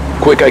 Sure.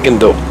 Quick I can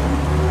do.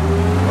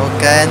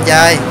 Ok anh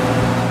trai.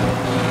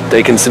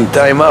 Taking some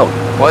time out.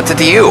 What's it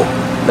to you?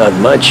 Not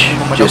much.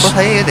 Mà đâu có Just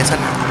thấy đèn xanh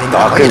đèn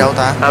đỏ gì đâu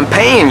ta. I'm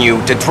paying you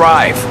to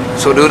drive,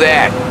 so do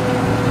that.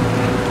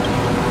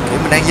 Kiểu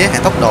mình đang giới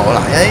hạn tốc độ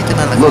lại ấy, cho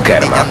nên là Look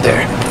at him out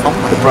there.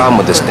 The problem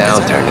with this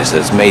downturn is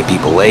that it's made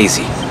people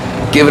lazy,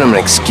 giving them an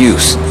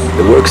excuse.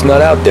 the work's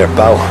not out there,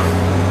 pal.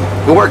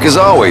 The work is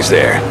always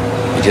there.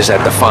 You just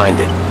have to find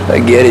it. I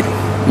get it.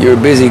 You're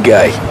a busy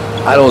guy.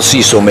 I don't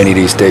see so many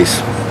these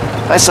days.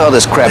 I saw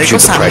this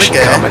crapshoot depression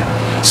coming.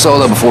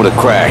 Sold up before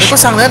the crash. Có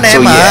xăng nữa anh So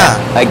em mà. yeah,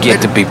 I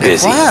get to be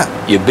busy.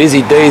 Your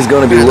busy day is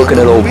gonna be looking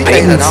at old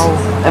paintings.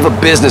 I have a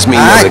business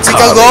meeting with a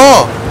Chicago.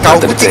 colleague. Cậu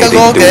Not của that it's Chicago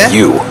anything to do kìa.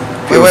 with you.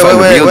 If you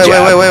find a real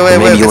job, then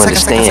maybe you'll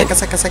understand.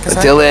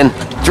 Until then,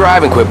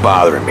 drive and quit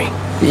bothering me.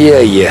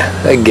 Yeah,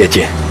 I get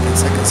you. Cảnh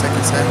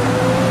sát.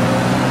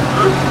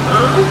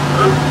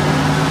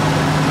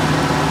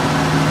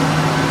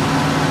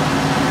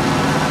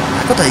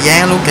 Có thời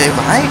gian luôn kìa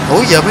phải.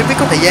 Ủa giờ mới biết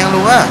có thời gian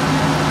luôn á.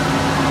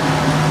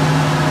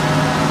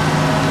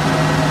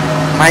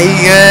 Mày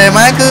ghê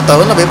má, cứ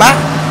tưởng là bị bắt.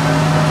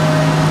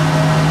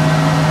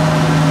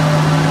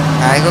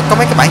 Có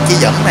mấy cái bảng chỉ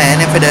dẫn nè, anh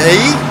em phải để ý.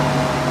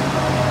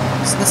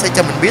 Nó sẽ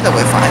cho mình biết là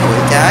quẹo phải hay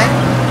quẹo trái.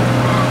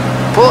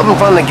 Pull up in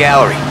front of the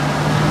gallery.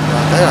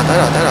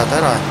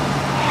 Tới rồi.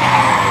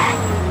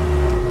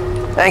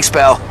 Thanks,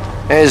 pal.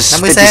 There's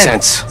 50 50 cents.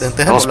 cents. Đừng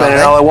tới hết Don't một spend lần it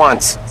đấy. all at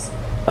once.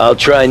 I'll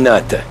try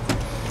not to.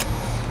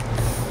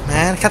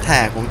 Má, khách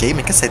hàng cũng chỉ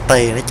mình cách xài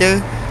tiền nữa chứ.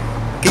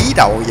 Ký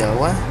đầu giờ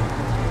quá.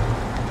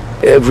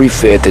 Every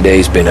fare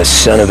today's been a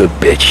son of a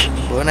bitch.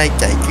 Bữa nay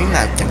chạy chuyến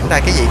nào chẳng ra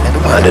cái gì nữa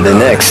đúng On to the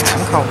next.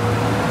 Đúng không?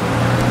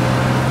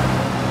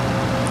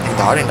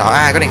 Đèn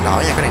đỏ có đèn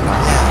đỏ nha,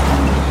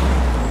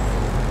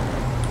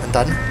 bình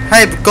tĩnh.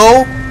 Hey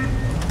cô.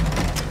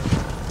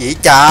 Gì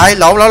chạy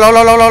lộn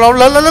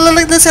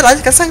lên xe lại,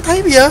 cảnh sát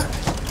thấy bây giờ.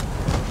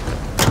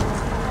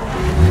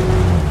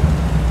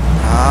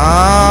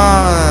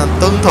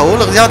 Tuân thủ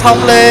luật giao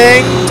thông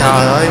liền.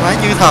 Trời ơi má,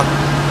 như thật.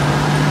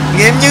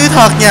 Game như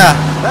thật nha.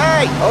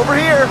 Hey, over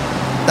here.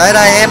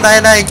 Đây em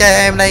đây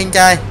anh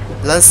trai.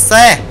 Lên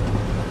xe.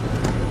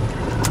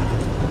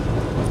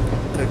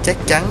 Tôi chắc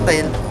chắn đây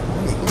là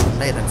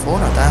thành phố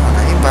nào ta, hồi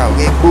nãy vào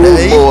game cũng để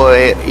ý.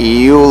 Boy,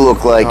 you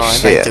look like Rồi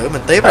shit. chửi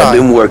mình tiếp I've rồi.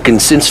 been working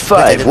since 5.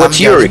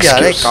 What's your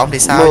excuse? Còn thì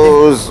sao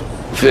chứ?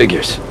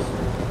 Figures.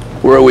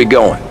 Where are we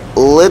going?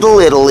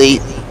 Little Italy,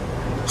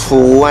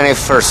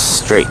 21st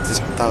Street.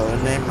 Tờ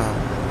anh em mà.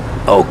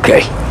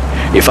 Okay.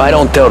 If I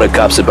don't tell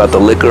the cops about the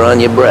liquor on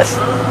your breath,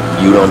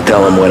 you don't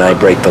tell them when I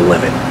break the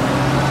limit.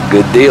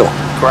 Good deal.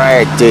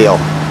 Great deal.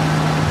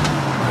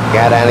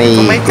 Got any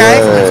Có mấy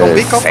cái mình không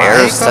biết có phải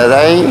fares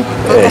today?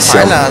 có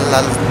phải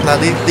là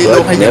đi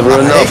luôn hay Never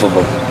dừng lại. enough of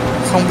them.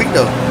 Không biết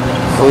được.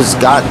 Who's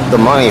got the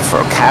money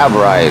for cab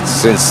rides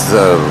since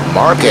the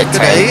market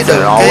tanked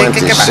and all went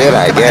to shit,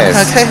 I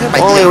guess.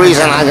 Only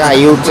reason I got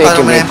you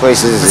taking me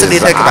places is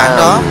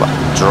I'm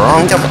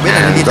drunk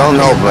and don't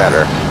know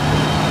better.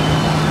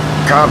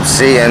 Cops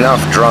see enough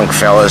drunk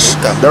fellas.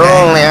 They're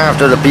only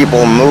after the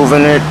people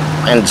moving it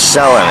and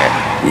selling it.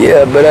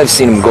 Yeah, but I've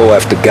seen them go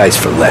after guys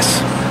for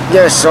less.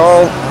 Yeah,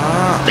 so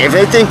if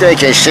they think they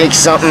can shake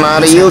something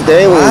out of you,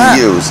 they will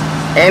use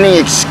any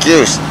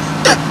excuse.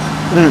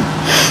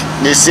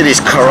 This city's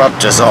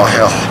corrupt as all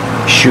hell.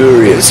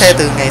 Sure is. Xe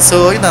từ ngày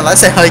xưa nên lái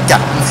xe hơi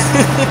chậm.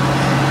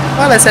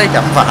 Nó lái xe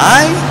chậm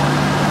vãi.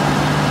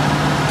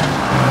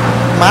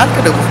 Mát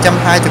có được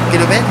 120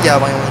 km/h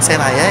bằng xe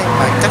này ấy,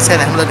 mà chắc xe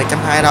này không lên được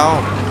 120 đâu.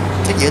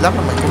 Chắc dữ lắm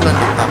là mình cũng lên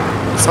được tầm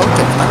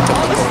 60 80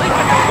 cuối cùng.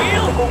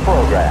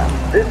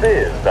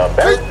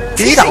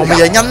 Ký đầu bây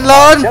giờ nhanh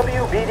lên.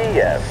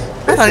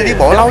 Cái thằng đi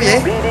bộ lâu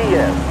vậy?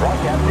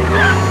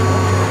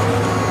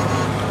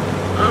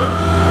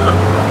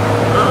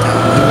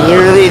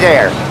 Nearly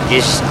there.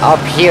 Just up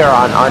here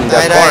on the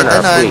Đây tới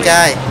corner, nơi anh please.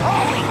 trai.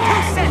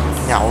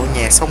 Nhậu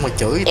nhẹt xong rồi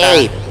chửi người ta.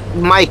 Hey,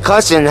 my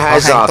cousin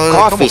has a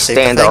coffee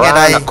stand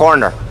around the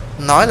corner.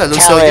 Nói là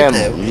Lucio Tell giới him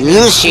thiệu.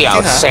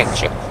 Lucio sent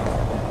you.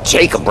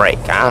 Take a break,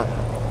 huh?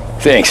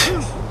 Thanks.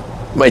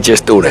 Might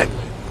just do that.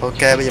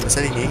 Ok, bây giờ mình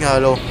sẽ đi nghỉ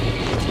ngơi luôn.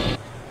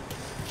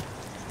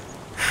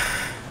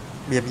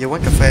 Bây giờ mình vô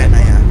quán cà phê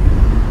này hả?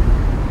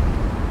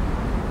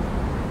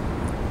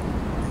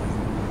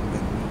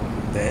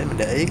 Để mình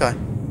để ý coi.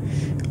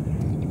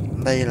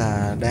 Đây là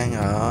đang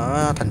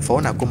ở thành phố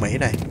nào của Mỹ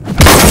đây?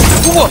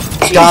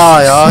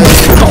 Trời ơi!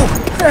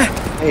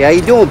 Hey, how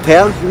you doing, pal?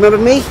 You remember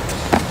me?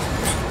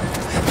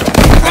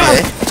 Nào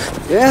vậy?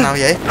 Yeah. Nào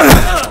vậy?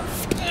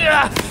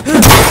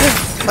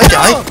 Ôi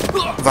trời!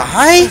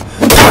 Vãi!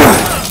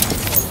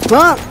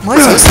 Huh? Mới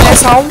sửa xe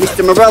xong.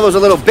 Mr. Morello's a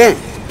little bent.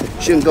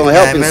 Shouldn't go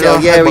help him sell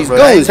Gary's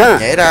goons,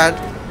 huh? Nhảy ra.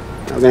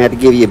 I'm gonna have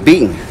to give you a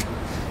beating.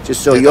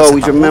 Just so you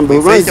always remember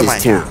who runs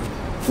this town.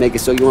 Make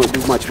it so you won't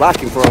do much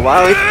walking for a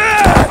while.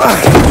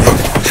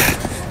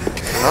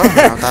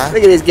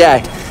 Look at this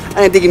guy.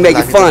 I didn't think he'd make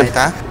it fun.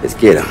 Let's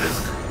get him.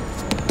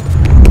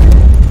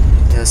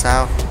 Giờ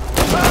sao?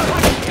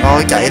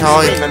 Thôi chạy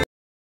thôi.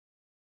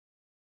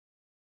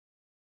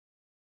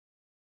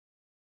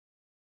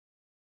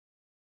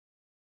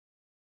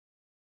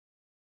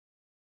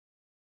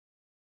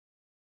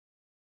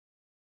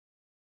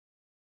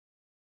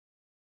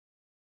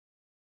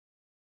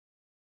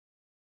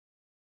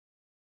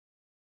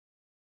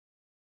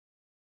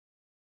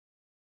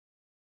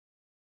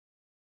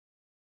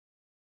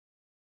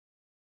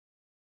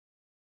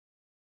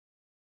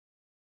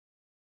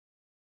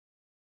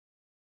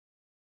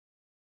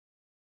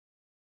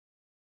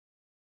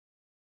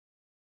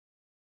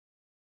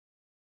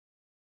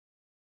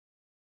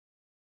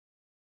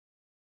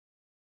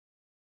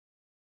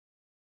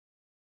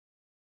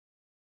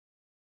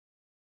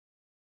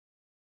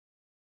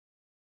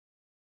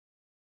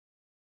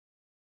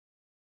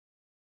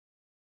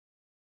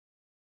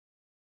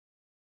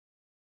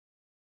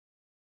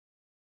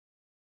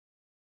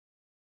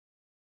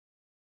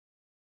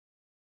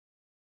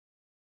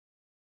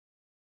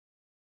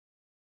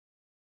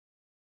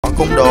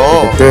 Cung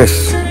đồ.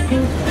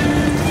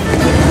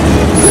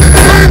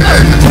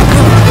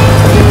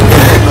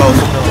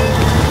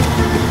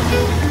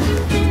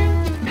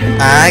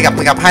 À,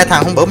 gặp hai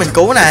thằng hôm bữa mình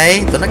cứu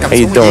này, tụi nó cầm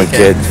súng gì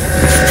kìa.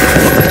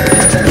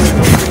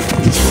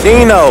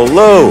 Dino,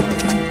 Lou, you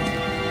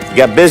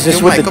got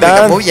business with the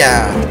Don? Bố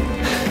già.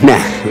 Nah,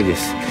 we're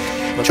just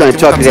trying to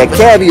talk to that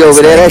cabbie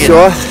over there, that's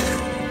all.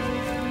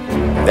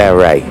 That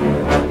right?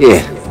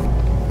 Yeah.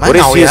 What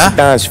is he as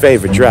Don's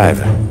favorite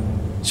driver?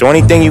 So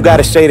anything you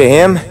gotta say to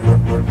him,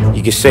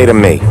 you can say to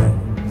me.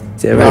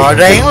 Rồi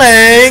ráng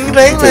lên.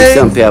 Tell you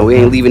something, pal, we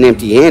ain't leaving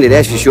empty-handed,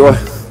 that's for sure.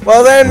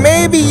 Well then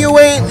maybe you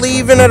ain't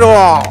leaving at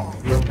all.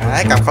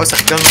 Đấy, cầm khẩu sạch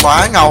cân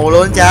quá ngầu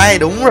luôn trai,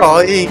 đúng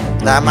rồi,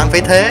 làm ăn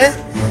phải thế.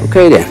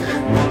 Okay then.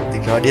 Được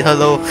rồi, đi thôi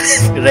luôn.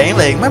 Ráng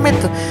liền, mấy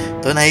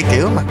tụi này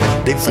kiểu mặt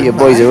điểm See your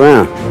boys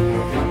around.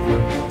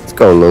 Let's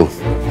go, Lou.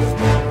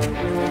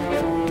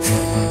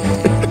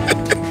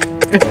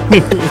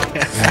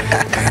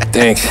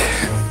 Thanks.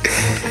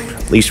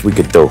 Least we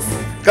could do.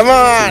 Come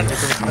on,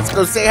 let's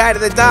go say hi to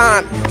the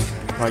Don.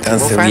 Don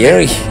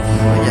Salieri?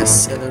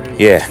 Yes,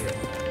 yeah.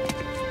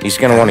 He's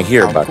gonna want to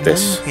hear about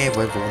this. Nghe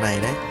về vụ này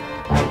đấy.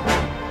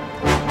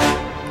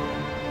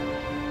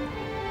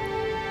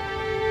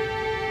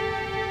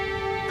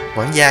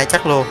 Quản gia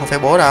chắc luôn, không phải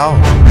bố đâu.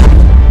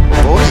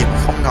 Bố gì mà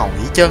không ngầu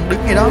nghỉ chân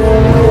đứng ngay đó.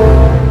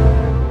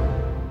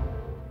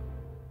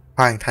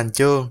 Hoàn thành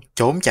chương,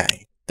 trốn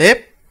chạy. Tiếp.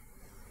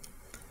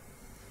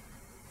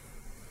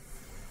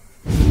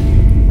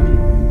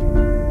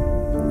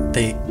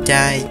 Tiệc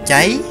trai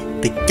cháy.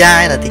 Tiệc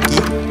trai là tiệc gì?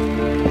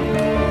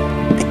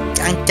 Tiệc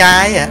ăn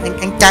chay à?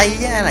 Ăn chay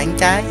á, là ăn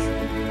chay.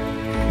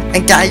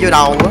 Ăn chay vô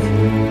đầu á.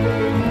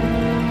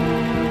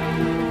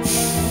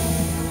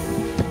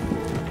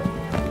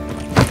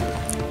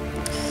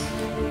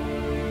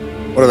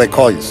 What do they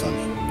call you, son?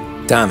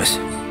 Thomas.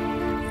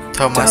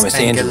 Thomas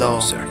Angelo,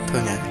 sir. Thưa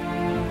ngài.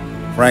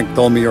 Frank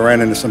told me you ran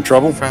into some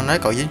trouble? Frank nói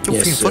cậu dính chút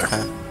phiền phức hả?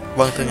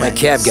 Vâng, thưa ngài.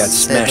 My cab got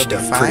smashed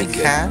up pretty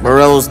good.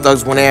 Morello's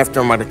thugs went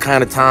after him by the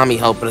kind of time he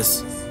helped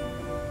us.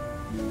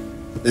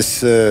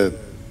 This,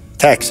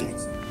 taxi,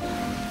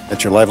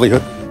 that's your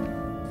livelihood?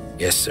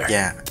 Yes, sir.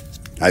 Dạ.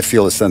 I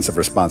feel a sense of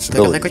Tôi cảm thấy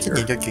responsibility có trách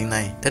nhiệm cho chuyện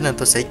này, thế nên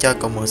tôi sẽ cho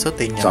cậu mượn số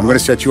tiền nhỏ. So I'm going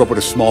to set you up with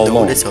a small Đủ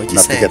loan, để sửa chiếc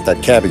enough to xe. get that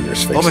cab of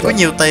yours Ủa fixed mày có up.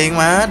 nhiều tiền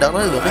mà, đỡ nó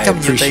được I trong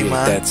nhiều tiền appreciate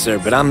mà. that, sir,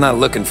 but I'm not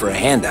looking for a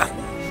handout.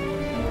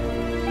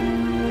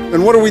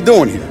 Then what are we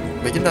doing here?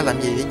 Vậy chúng ta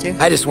làm gì đi chứ?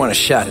 I just want a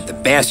shot at the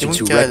Chúng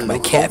bastards who chơi wrecked là my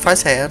khốn cab. phá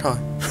xe đó thôi.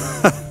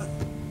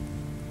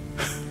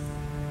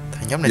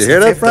 Thằng nhóm này You sẽ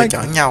hear phép that, tôi Frank?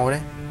 chọn nhau đấy.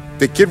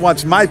 The kid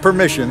wants my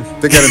permission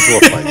to get into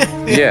a fight.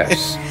 Yes,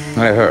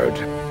 I heard.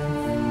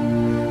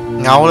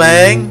 Ngầu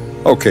lên.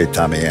 Okay,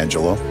 Tommy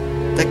Angelo.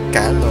 Tất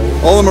cả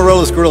lũ. All the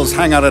Morello's girls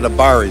hang out at a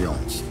bar he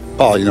owns.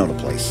 Paul, you know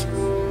the place.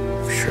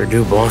 Sure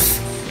do, boss.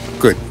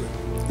 Good.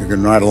 You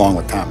can ride along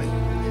with Tommy.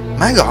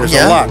 Má gọn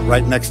There's a vậy? lot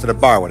right next to the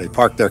bar where they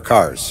park their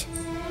cars.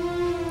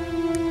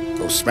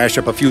 Go smash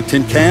up a few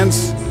tin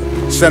cans,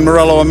 send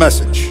Morello a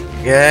message.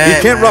 Ghê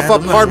You can't mà, rough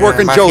up đúng rồi.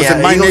 hard-working Mafia Joes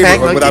in my ý có khác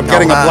neighborhood nói without chuyện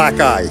getting đâu a mà.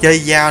 black eye. Chơi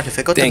dao thì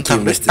phải có tinh Thank thần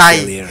you, đứt Mr. tay.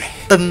 Salieri.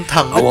 Tinh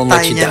thần I đứt won't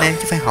tay let you nha anh down. em,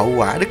 chứ phải hậu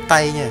quả đứt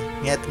tay nha.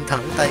 Nghe tinh thần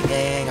đứt tay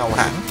nghe ngầu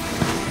hẳn.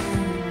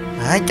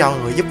 Đấy, cho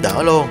người giúp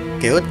đỡ luôn.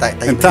 Kiểu tại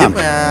vì mình giúp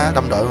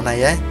đồng đội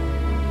này ấy.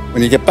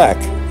 When you get back,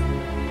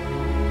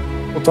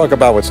 we'll talk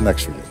about what's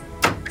next for you.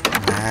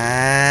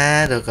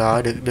 À, được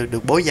rồi,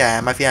 được bố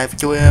già Mafia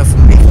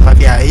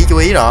ý chú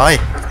ý rồi.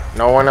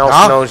 No one else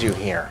Đó. knows you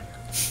here,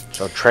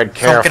 so tread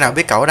Không careful. cái nào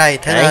biết cậu ở đây,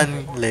 thế Hey.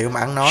 nên liệu mà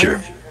ăn nói. Sure.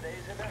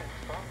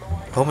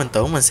 Ủa mình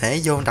tưởng mình sẽ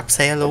vô đập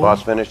xe luôn.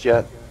 Boss finished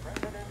yet?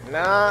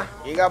 Nah,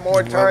 you got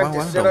more time to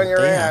Quán sit đồ on your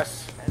tí hả? ass.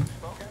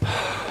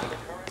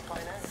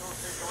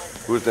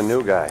 Who's the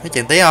new guy? Nói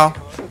chuyện tí không?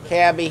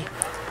 Cabbie,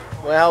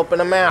 we're helping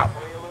him out.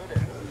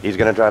 He's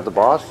gonna drive the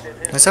boss?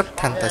 Anh sắp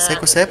thành tài xế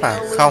của sếp à?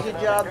 Không.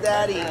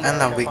 Anh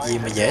làm việc gì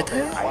mà dễ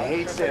thế?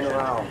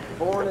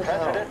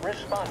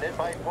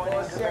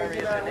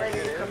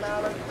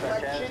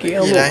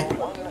 Gì đây?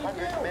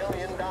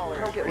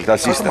 Có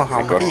màu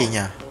hồng cái gì nhỉ?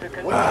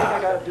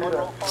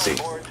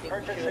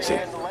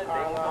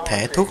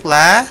 Thẻ thuốc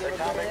lá.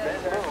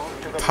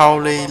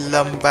 Pauli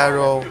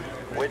Lombaro.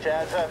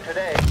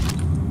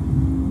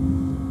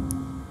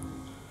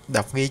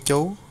 Đọc ghi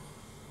chú.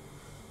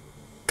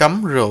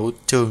 Cấm rượu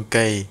Trường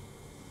Kỳ.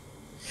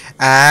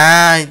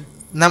 À,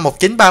 năm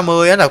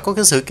 1930 á là có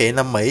cái sự kiện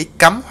là Mỹ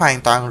cấm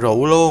hoàn toàn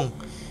rượu luôn.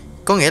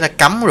 Có nghĩa là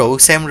cấm rượu,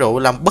 xem rượu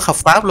làm bất hợp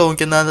pháp luôn,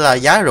 cho nên là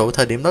giá rượu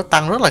thời điểm đó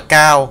tăng rất là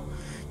cao.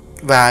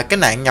 Và cái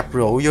nạn nhập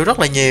rượu vô rất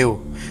là nhiều.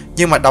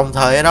 Nhưng mà đồng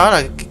thời đó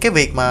là cái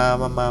việc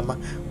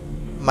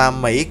mà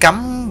Mỹ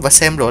cấm và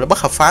xem rượu là bất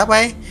hợp pháp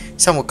ấy.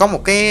 Xong rồi có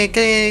một cái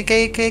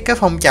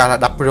phong trào là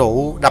đập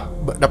rượu,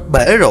 đập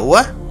bể rượu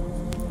á.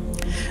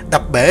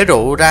 Đập bể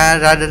rượu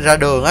ra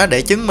đường á,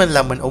 để chứng minh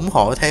là mình ủng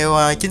hộ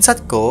theo chính sách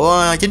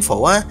của chính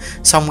phủ á,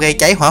 xong gây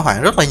cháy hỏa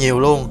hoạn rất là nhiều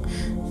luôn.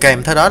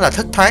 Kèm theo đó là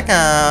thất thoát,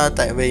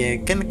 tại vì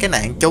cái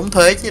nạn trốn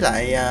thuế với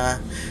lại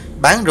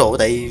bán rượu,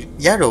 tại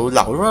giá rượu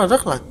lậu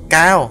rất là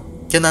cao,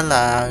 cho nên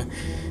là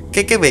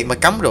cái việc mà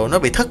cấm rượu nó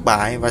bị thất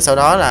bại, và sau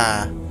đó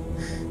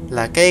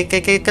là cái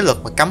luật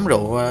mà cấm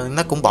rượu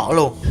nó cũng bỏ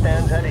luôn.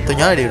 Tôi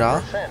nhớ là điều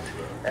đó.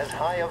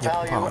 Nhập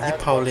họ với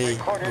Pauli.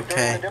 Ok.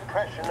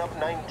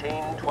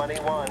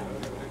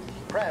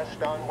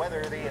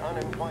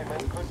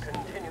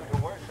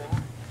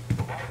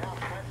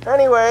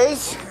 Anyways,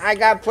 I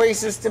got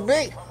places to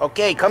be.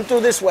 Okay, come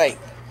through this way.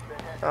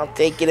 I'll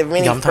take you to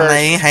Vinny Giọng thằng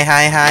này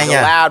hay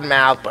nha.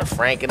 Loudmouth, but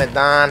Frank and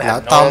Don Lão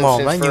have to known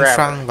mồm since đó, nhưng forever.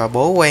 Frank và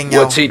bố quen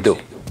nhau. What's he do?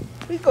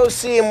 We go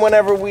see him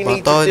whenever we Bọn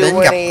need to tôi do đến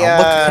gặp any ổng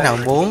bất khi nào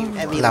muốn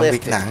làm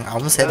việc nặng,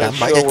 ổng sẽ đảm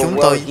bảo cho chúng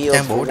tôi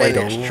trang bị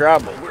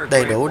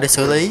đầy đủ để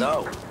xử lý.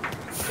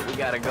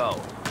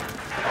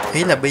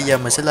 Ý là bây giờ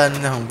mình sẽ lên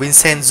thằng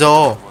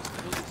Vincenzo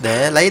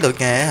để lấy đội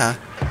nghề hả?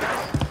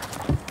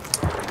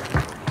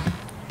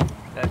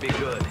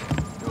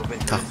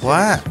 Thật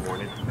quá.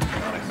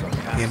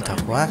 Game thật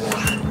quá.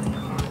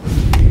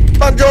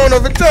 Buongiorno,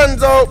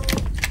 Vincenzo.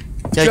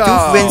 Chào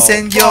chú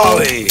Vincenzo. Chào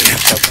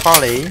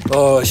Polly.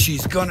 Oh,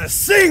 she's gonna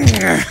sing.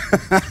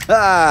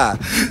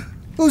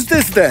 Who's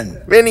this then?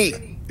 Vinny,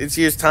 this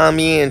here's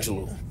Tommy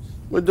Angelo.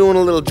 We're doing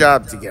a little job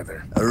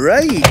together. All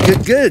right,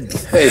 good.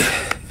 Hey,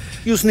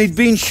 you need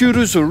bean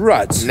shooters or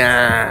rods?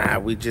 Nah,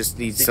 we just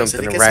need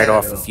something to write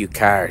off a few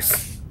cars.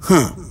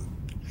 Huh.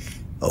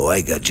 Oh,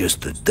 I got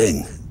just the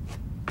thing.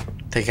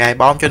 Thì gài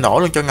bom cho nổ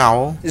luôn cho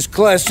ngầu. This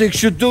classic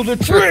should do the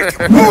trick.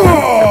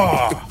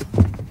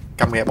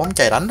 Cầm gậy bóng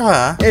chày đánh thôi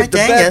hả? If the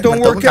Chán bat vậy, don't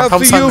mình tưởng work cầm out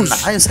thông for xanh mình use.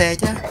 nã vô xe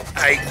chứ.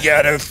 I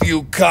got a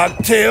few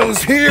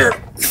cocktails here.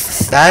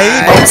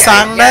 Đây, bóng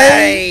xăng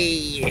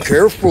đây.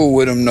 Careful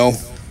with them, though.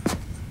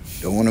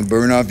 Don't want to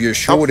burn off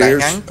your Tóc đã shoulders.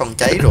 ngắn còn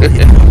cháy rồi.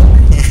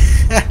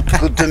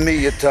 Good to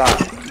meet you, Tom.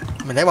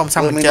 Mình lấy bông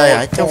xăng mình chơi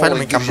hả? Chứ không phải là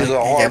mình cầm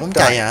gậy bóng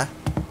chày hả?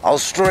 I'll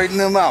straighten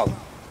them out.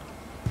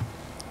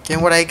 Cho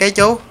em qua đây cái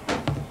chú.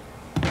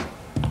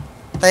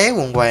 Té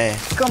quần què.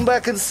 Come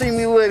back and see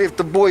me later if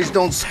the boys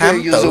don't scare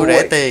Thám you tự rẻ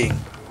away. tiền.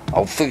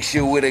 I'll fix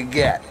you with a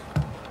gat.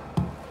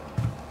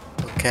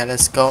 Ok,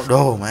 let's go.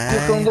 Đồ mà. You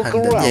can look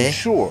Hình định around, vậy.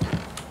 sure,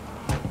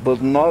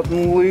 but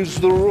nothing leaves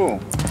the room.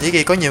 Dưới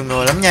kia có nhiều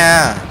người lắm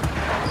nha.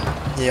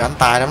 Nhiều anh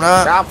tài lắm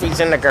đó. Ralphie's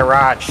in the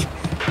garage.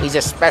 He's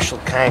a special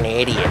kind of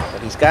idiot,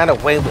 but he's got a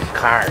way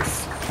with cars.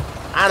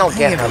 I don't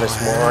get how this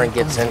moron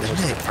gets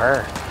interested in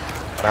her.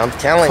 But I'm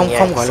telling you,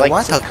 Không gọi it's là like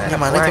quá some thật, kind nhưng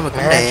of mà nói chung là black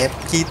cũng magic. đẹp.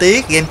 Chi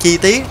tiết, game chi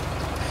tiết.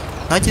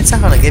 Nói chính xác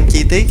hơn là game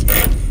chi tiết.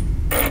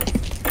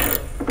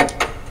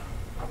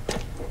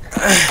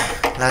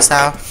 Là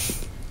sao?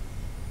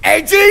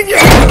 Hey,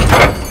 genius!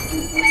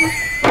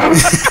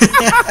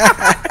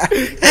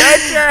 Get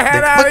your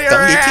head out of your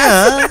Cẩn vậy chứ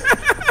hả?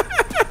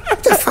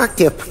 The fuck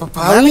there,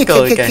 Papa? You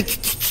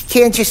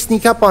can't just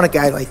sneak up on a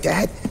guy like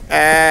that.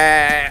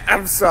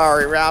 I'm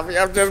sorry, Ralphie.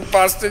 I'm just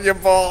busting your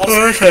balls.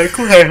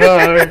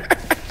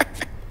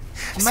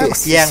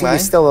 See, we're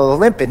still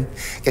limping.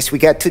 Guess we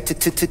got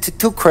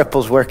two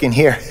cripples working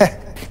here.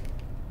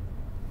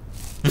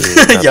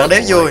 Giỡn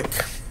đéo vui.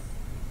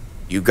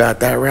 You got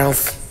that,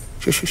 Ralph?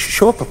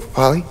 Sure,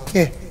 Polly.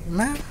 Yeah.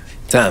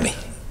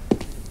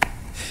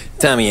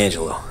 Tommy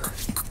Angelo.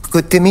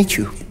 Good to meet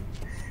you.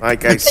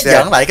 Like I said,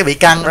 Giỡn lại cái bị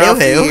căng đéo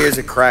Ralphie hiểu. here's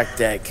a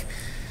cracked egg.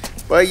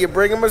 But you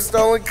bring him a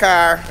stolen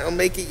car, he'll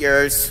make it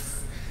yours.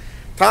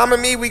 Tom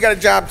and me, we got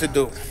a job to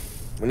do.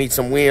 We need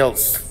some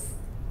wheels.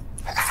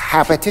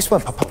 How about this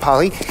one,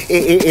 Polly?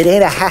 It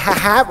ain't a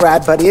hot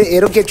rod, but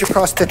it'll get you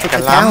across the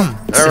town.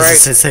 All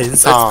right,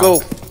 let's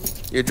go.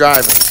 You're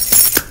driving.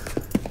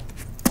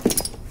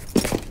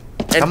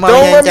 And Come on,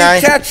 don't let Jay.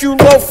 me catch you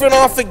loafing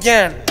off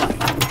again.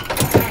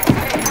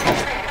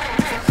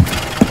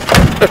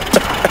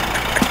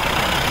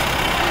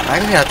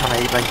 Đáng ra thằng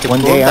này bằng chụp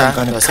One của day ta. I'm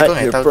gonna Rồi sẽ có cut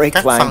ngày your tao brake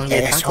cắt line, phân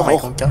dây thắng của mày asshole.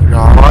 con chó.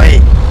 Rồi.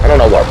 I don't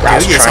know what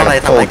Ralph's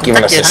trying to pull,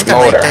 giving us this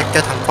motor.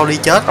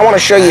 I want to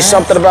show you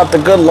something about the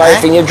good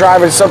life, and you're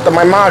driving something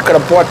my mom could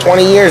have bought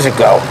 20 years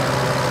ago.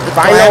 If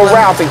I know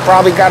Ralph, he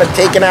probably got it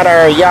taken out of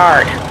our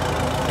yard.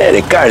 Yeah,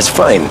 the car's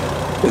fine.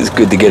 It's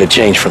good to get a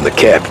change from the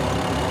cab.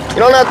 You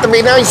don't have to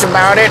be nice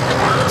about it.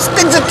 This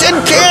thing's a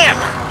tin can.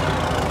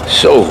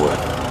 So,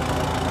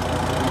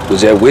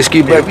 was that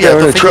whiskey back there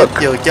in the truck?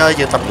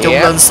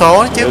 Yeah,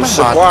 new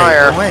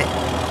supplier.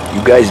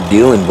 You guys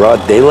deal in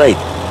broad daylight?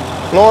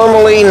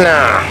 Normally,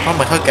 nah.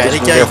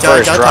 This is your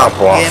first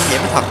drop-off.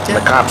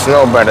 The cops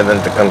know better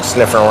than to come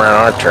sniffing around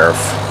our turf.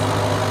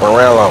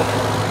 Morello,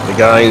 the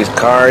guy whose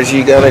cars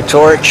you got a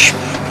torch,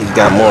 he's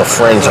got more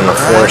friends on the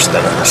force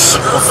than us.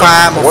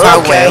 We're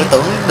okay. As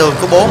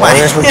long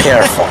as we're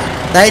careful.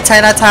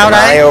 An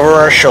eye over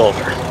our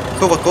shoulder.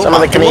 Some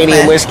of the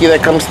Canadian whiskey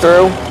that comes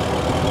through,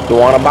 you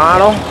want a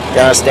bottle?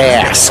 Just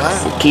ask.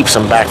 We keep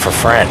some back for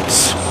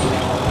friends.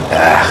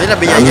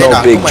 I'm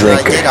no big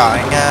drinker.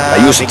 I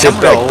used to tip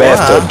back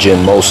bathtub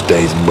gin most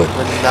days, but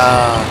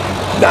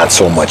not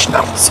so much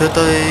now.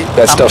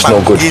 That stuff's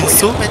no good for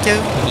you.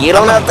 You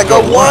don't have to go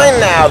wine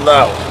now,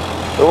 though.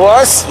 To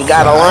us, you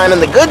gotta line in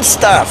the good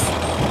stuff.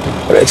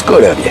 Well, that's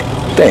good of you.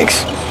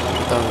 Thanks.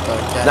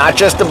 Not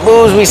just the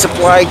booze we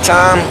supply,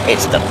 Tom.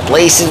 It's the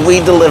places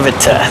we deliver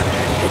to.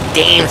 The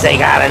dames they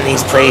got in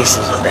these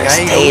places. The best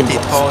tables,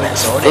 the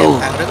best food,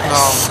 the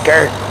best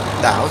skirt.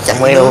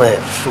 Way to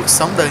live.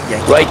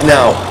 Right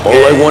now,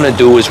 all I want to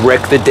do is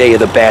wreck the day of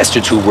the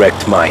bastards who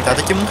wrecked mine.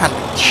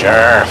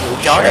 Sure.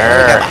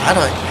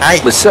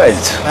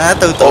 Besides,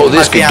 all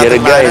this could get a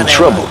guy in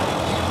trouble.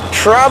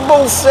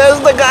 Trouble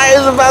says the guy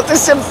is about to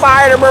set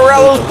fire to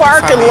Morello's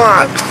parking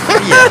lot.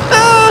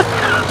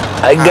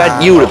 I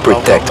got you to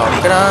protect me.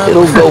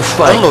 It'll go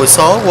fine.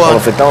 Well,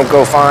 if it don't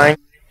go fine,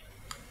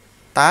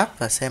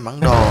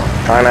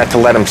 try not to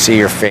let him see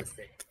your face.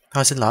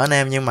 Thôi xin lỗi anh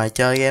em, nhưng mà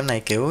chơi game này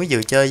kiểu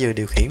vừa chơi vừa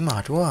điều khiển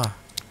mệt quá à.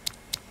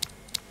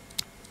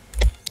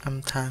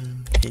 Âm thanh,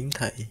 hiển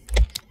thị,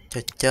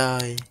 trò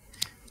chơi.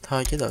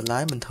 Thôi chế độ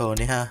lái bình thường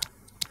đi ha.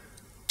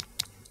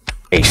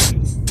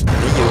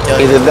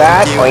 Either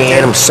that or you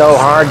hit them so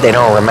hard they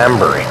don't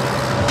remember it.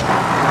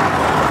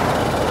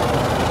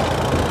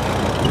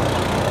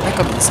 Mấy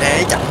con bị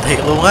xe chậm thiệt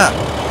luôn á.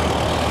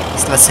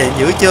 Là xịn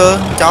dữ chưa?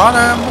 Chó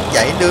nó mất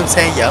dậy đưa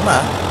xe dở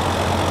mà.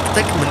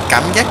 Tức mình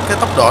cảm giác cái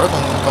tốc độ nó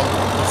còn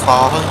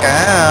phò hơn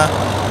cả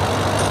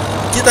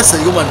chiếc taxi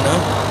của mình nữa.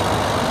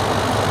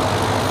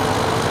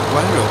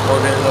 Quán rượu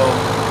Morello.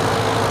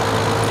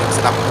 Giờ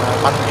sẽ đập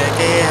banh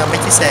cái mấy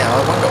chiếc xe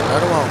ở quán rượu đó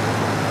đúng không?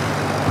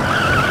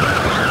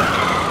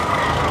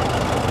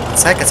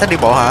 Cảnh sát đi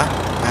bộ hả?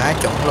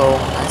 Chuẩn luôn.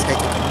 Lái xe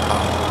cho cẩn thận.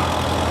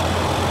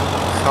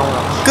 Không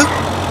là cứt.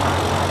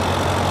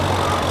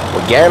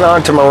 We're getting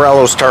onto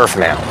Morello's turf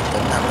now.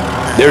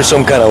 There's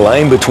some kind of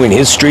line between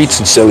his streets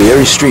and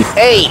Salieri Street.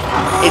 Hey,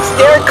 it's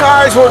their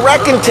cars we're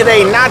wrecking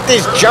today, not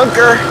this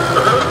junker.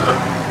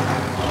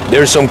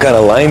 There's some kind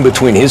of line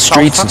between his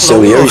streets and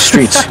Salieri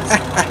streets.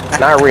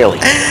 Not really.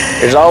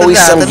 There's always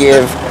some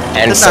give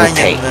and some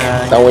take.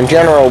 Though in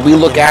general, we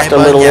look after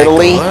Little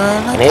Italy,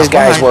 and his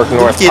guys work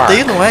North Park,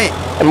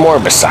 and more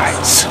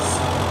besides.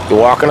 You're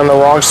walking on the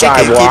wrong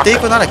sidewalk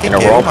in a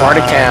rural part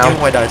of town,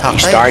 you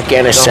start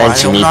getting a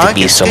sense you need to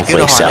be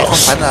someplace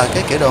else.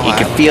 You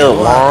can feel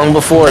it long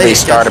before they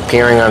start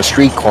appearing on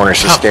street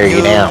corners to stare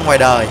you down.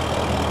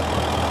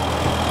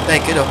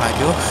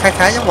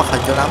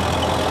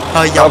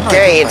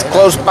 Okay, it's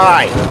close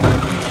by.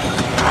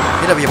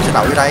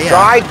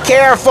 Drive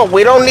careful,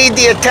 we don't need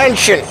the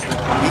attention.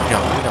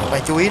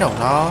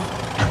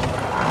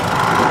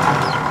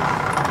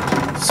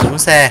 Xuống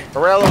xe.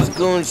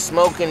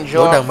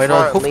 Lũ đàn mê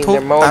rô hút thuốc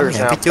tắm nhẹ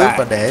phía trước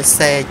và để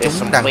xe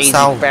chúng đằng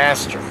sau.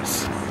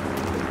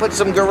 Put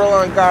some gorilla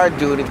on guard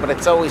duty, but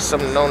it's always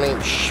some no-name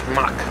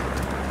schmuck.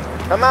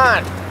 Come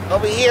on,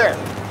 over here.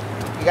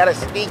 You gotta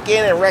sneak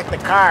in and wreck the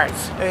cars.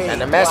 And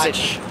the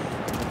message.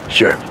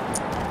 Sure.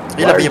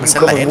 Ý là bây giờ mình sẽ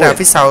lẻn ra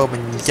phía sau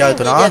mình chơi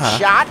tụi nó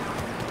hả?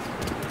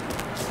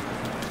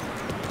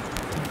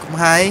 Cũng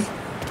hay.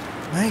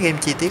 Mấy game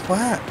chi tiết quá.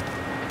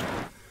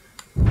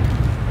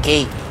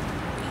 Key.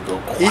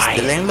 Ít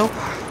để lén lút.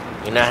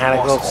 You know how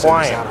to go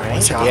quiet,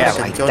 right? Yeah,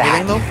 like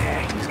that.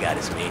 He's got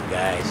his main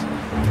guys.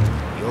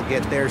 You'll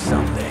get there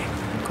someday.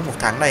 Có một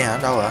thằng đây hả?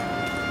 Đâu ạ?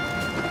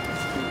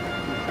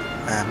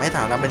 Mấy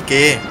thằng đang bên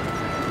kia.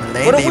 Mình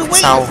lén đi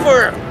phía sau.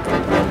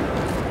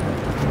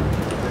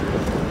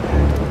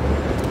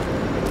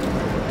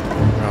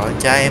 Rồi,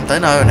 cha em tới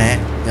nơi rồi nè.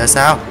 Giờ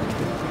sao?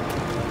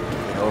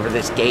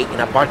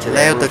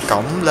 Leo từ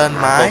cổng lên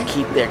mái.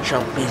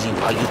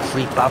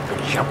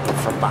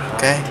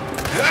 Ok.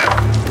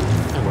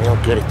 Real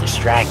good at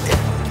distracting.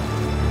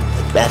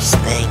 The best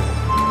thing.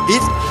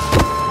 Ít.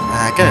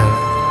 Cái này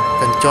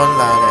control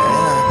là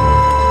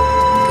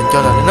để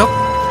núp.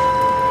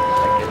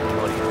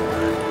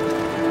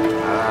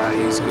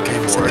 Ok,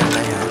 mình sẽ lên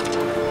đây hả?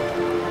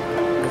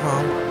 Đúng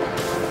không?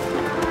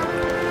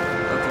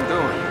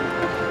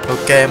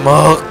 Ok,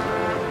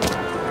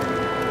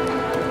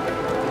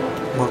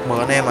 mượt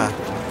anh em à.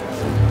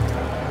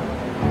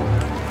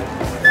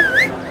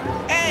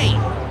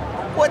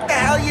 What the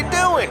hell are you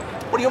doing?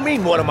 What do you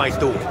mean, what am I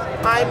doing?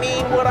 I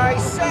mean what I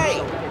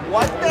say.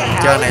 What the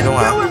hell are you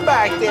doing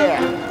back there?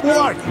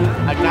 What?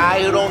 A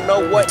guy who don't know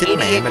what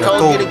idiot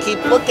told you to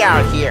keep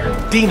lookout here.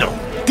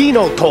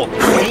 Dino told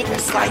me.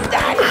 Just like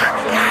that.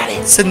 Got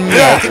it. Xin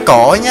nhẹ cái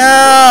cổ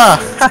nha.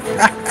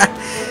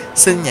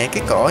 Xin nhẹ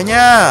cái cổ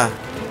nha.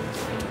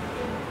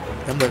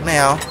 Làm được này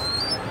không?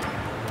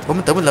 Ủa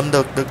mình tưởng mình làm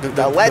được.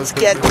 Now let's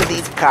get to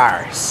these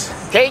cars.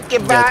 Take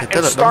it back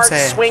and start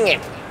swinging.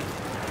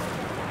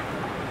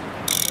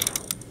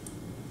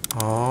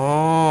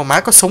 Ồ, má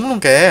có súng luôn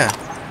kìa.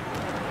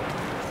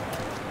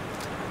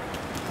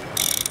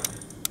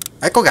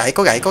 Ấy có gậy.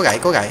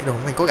 Đồ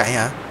mình có gậy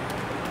hả?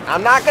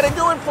 I'm not gonna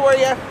do it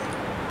for you.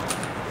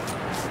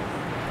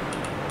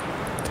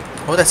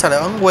 Ủa tại sao lại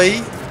ấn quy?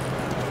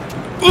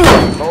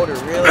 Motor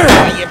really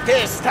got you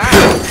pissed, huh?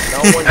 No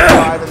one's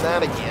driving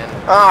that again.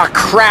 Oh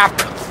crap!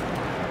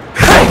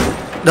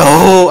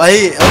 Đồ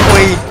ấy ấn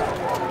quy.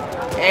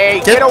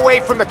 Hey, get away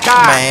from the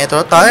car! Mẹ tụi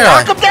nó tới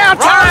rồi. Knock him down,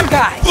 Tom!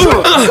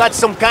 You got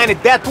some kind of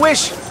death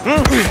wish?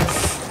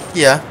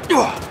 Gì vậy?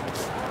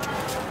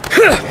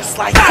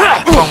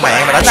 Con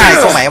mẹ mà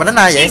đánh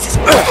ai vậy?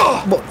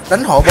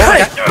 Đánh hộ bố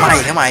mày. Mày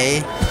hả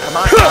mày?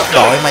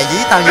 Đội mày dí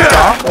tao như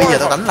chó. Bây giờ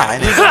tao đánh lại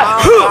nè.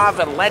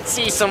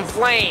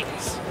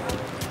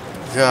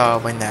 Giờ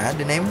mày nã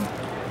đi ném.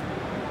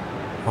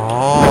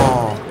 Ồ.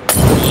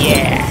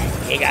 Yeah,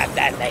 you got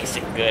that nice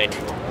and good.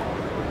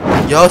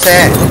 Vô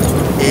xe.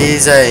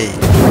 Easy.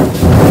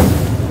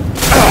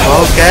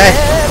 Ok.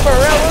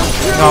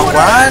 Ngon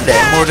quá.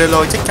 Để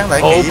Morello chắc chắn đã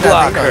nghĩ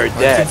ra tiếng rồi.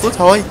 Chim cút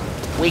thôi.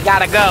 We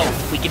gotta go.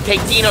 We can take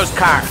Dino's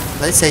car.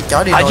 Lấy xe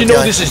chó Dino chơi. How'd you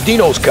know this is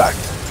Dino's car?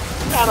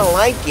 I don't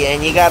like you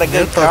and you got a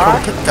Nếu good tôi car.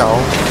 không thích cậu,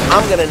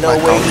 I'm gonna know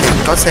where you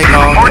có xe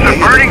ngon để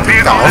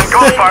thích cậu.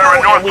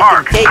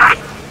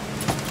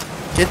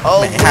 Chết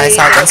mẹ, hai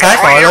sao cảnh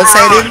sát gọi lên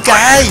xe điên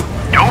trai.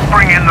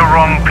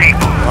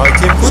 Rồi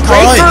chim cút thôi.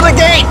 Straight through the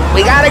gate.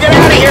 We gotta get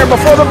out of here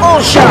before the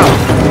bulls show.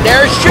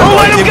 They're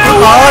shooting. Chim cút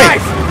thôi.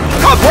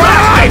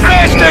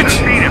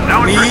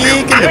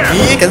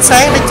 Mía cảnh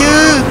sát đấy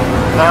chứ.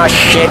 Oh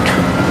shit.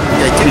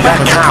 Giờ trước mắt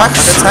mình phải thoát khỏi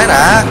cảnh sát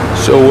đã.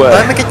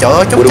 Tới mấy cái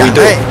chỗ chống chặn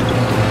đây.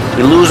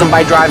 We lose them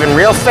by driving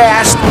real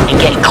fast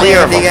and get clear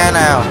of them. Đi ra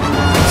nào.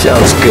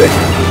 Sounds good.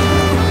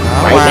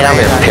 Right now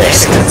they're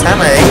pissed.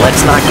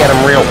 Let's not get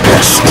them real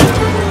pissed.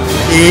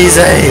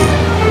 Easy.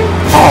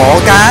 Hộ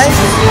cái.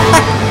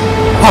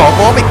 Hộ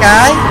bố mấy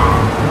cái.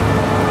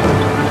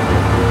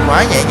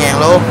 Quá nhẹ nhàng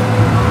luôn.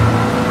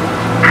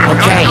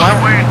 Okay,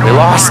 we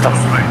lost them.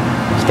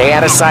 Stay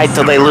out of sight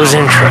till they lose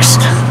interest.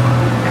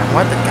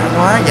 Quá tình cảm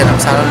quá, giờ làm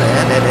sao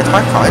để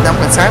thoát khỏi đám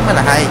cảnh sát mới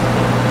là hay.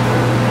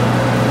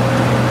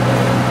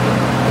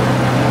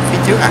 Phía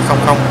trước không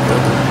tôi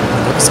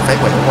sẽ phải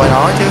quẹo qua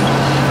đó chứ.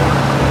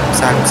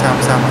 Không sao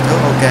mà thứ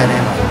ok anh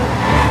em ạ.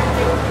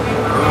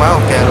 Quá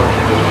ok luôn.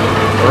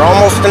 We're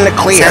almost in the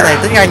clear. Xe này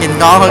tính ra nhìn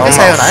ngon hơn cái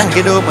xe hồi nãy thằng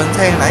kia đưa mình,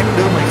 xe hồi nãy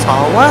đưa mình sò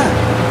quá.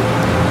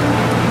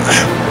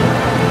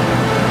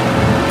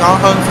 Ngon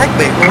hơn khác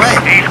biệt luôn ấy.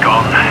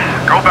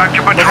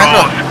 Tôi thắng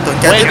rồi, tuần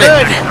tra tiếp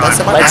đi.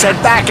 Let's head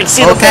back and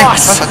see the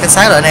boss. Thoát khỏi cảnh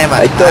sát rồi anh em ạ.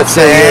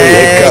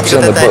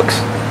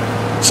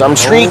 Some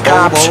street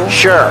cops,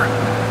 sure,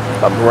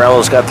 but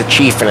Morello's got the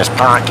chief in his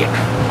pocket.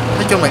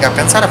 Nói chung là gặp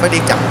cảnh sát là phải đi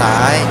chậm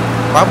lại,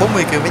 quá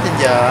 40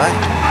 km/h ấy.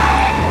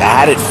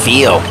 How did it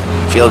feel?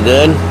 Feel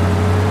good?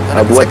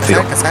 What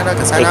feel?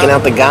 Taking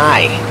out the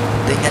guy.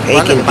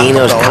 Taking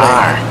Dino's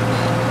car.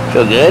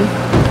 Feel good?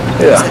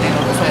 Yeah,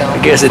 I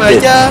guess it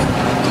did.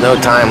 No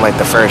time like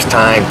the first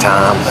time,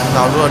 Tom.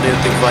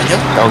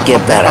 Don't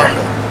get better.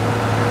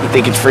 You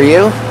think it's for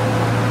you?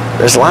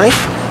 There's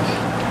life?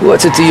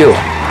 What's it to you?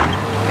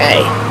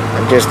 Hey,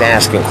 I'm just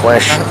asking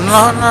questions.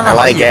 I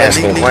like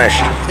asking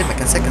questions.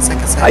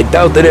 I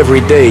doubt that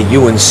every day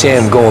you and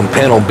Sam go and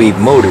panel beat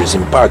motors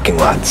in parking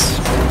lots.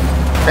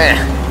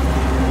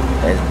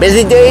 There's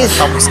busy days,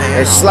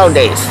 there's slow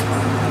days.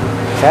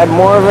 I've had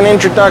more of an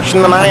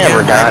introduction than I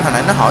ever got.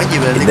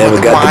 You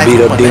never got to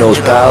beat up Dino's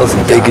pals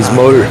and take his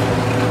motor?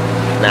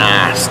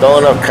 Nah, stole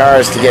enough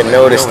cars to get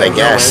noticed, I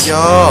guess.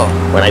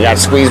 When I got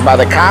squeezed by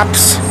the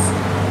cops,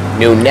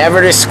 knew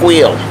never to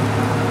squeal.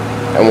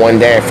 And one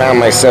day I found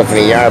myself in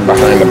the yard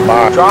behind the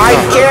bar. Drive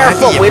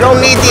careful, we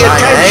don't need the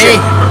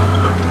attention.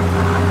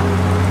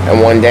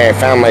 And one day I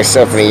found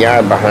myself in the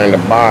yard behind the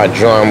bar,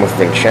 drawn with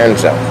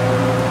Vincenzo.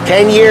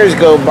 10 years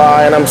go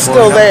by and I'm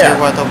still there.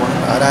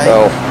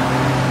 So,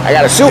 I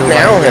got a suit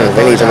now, and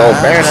then he's an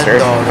old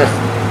bastard.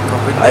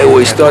 I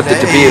always thought that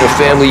to be in a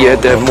family you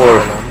had to have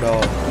more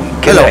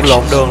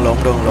connections.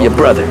 Your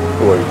brother,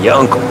 or your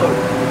uncle, or...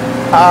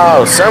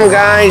 Oh, some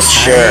guys,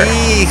 sure.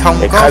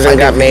 Your cousin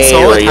got made,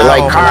 or you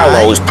like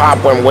Carlo's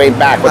pop went way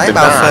back with the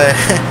Don.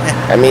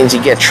 That means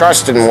you get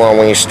trusted more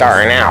when you're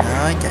starting out.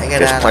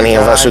 There's plenty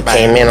of us who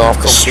came in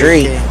off the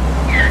street.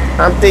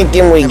 I'm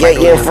thinking we get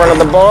you in front of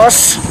the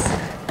boss,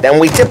 then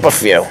we tip a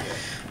few.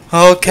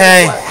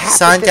 Okay,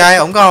 sao anh trai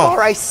ổn không?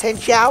 I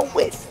sent you out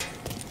with.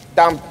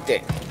 Dumped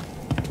it.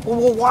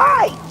 Well,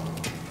 why?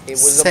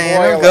 Xe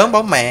nó gớm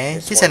bóng mẹ,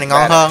 chiếc xe này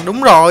ngon hơn.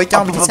 Đúng rồi,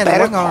 cho chiếc xe này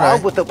quá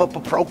ngon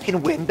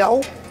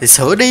rồi. Thì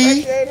sửa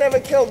đi.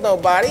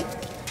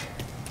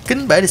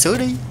 Kính bể thì sửa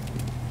đi.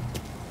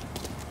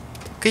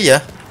 Cái gì vậy?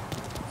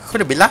 Khối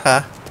này bị lắc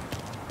hả?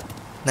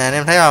 Nè anh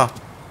em thấy không?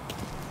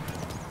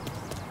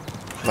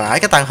 Vãi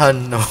cái tàng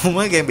hình.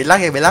 Mới game bị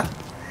lắc,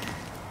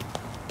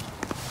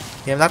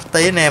 Game lắc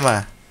tí anh em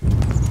à.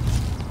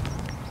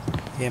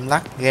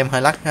 Game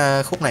hơi lắc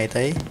khúc này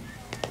tí.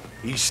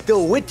 He's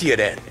still with you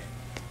then?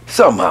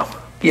 Somehow,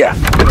 yeah.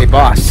 Hey,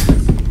 boss.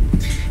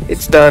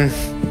 It's done.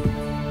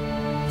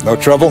 No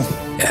trouble?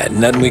 Yeah,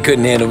 nothing we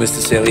couldn't handle,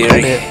 Mr.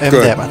 Salieri.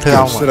 Good.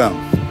 Sit down.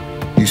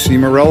 You see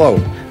Morello?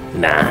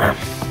 Nah,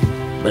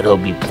 but he'll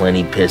be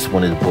plenty pissed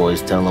when his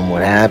boys tell him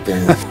what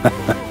happened.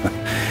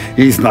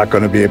 He's not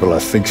going to be able to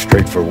think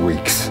straight for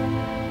weeks.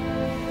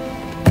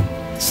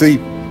 See,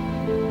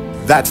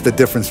 that's the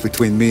difference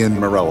between me and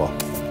Morello.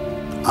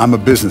 I'm a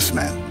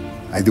businessman.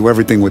 I do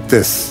everything with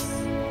this.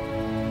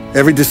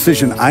 Every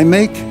decision I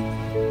make,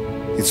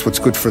 it's what's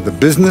good for the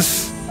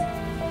business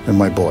and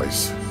my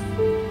boys.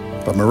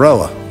 But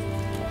Morello,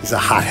 he's a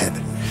hothead,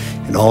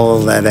 and all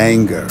that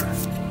anger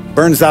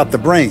burns out the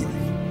brain.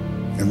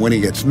 And when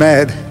he gets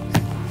mad,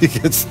 he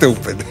gets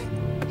stupid.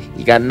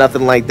 You got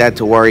nothing like that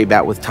to worry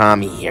about with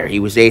Tommy here. He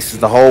was aces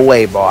the whole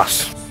way,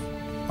 boss.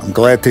 I'm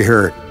glad to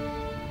hear it.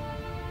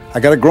 I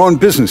got a growing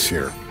business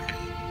here.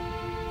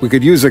 We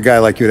could use a guy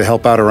like you to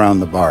help out around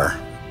the bar.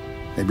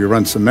 Maybe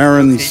run some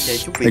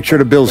errands, make sure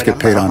the bills get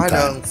paid on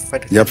time.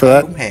 You up for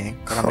that?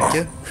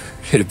 Oh,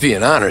 it'd be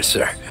an honor,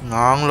 sir.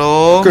 Ngon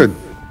luôn.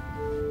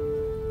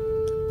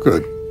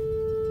 Good.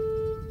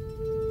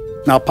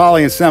 Now,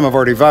 Polly and Sam have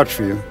already vouched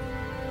for you.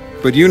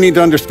 But you need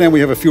to understand we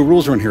have a few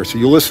rules around here, so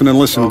you listen and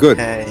listen good.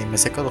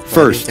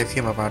 First,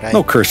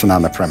 no cursing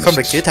on the premises.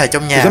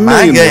 There's a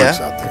million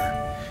words out there.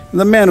 And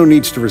the man who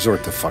needs to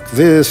resort to fuck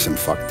this and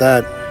fuck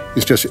that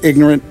is just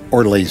ignorant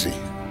or lazy.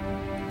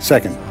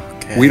 Second,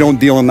 we don't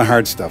deal in the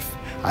hard stuff.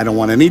 I don't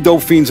want any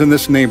dope fiends in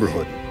this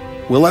neighborhood.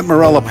 We'll let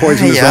Morello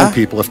poison his own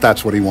people if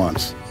that's what he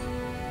wants.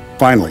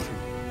 Finally,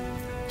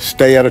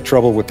 stay out of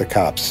trouble with the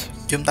cops.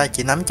 Chúng ta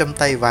chỉ nắm trong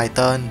tay vài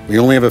tên.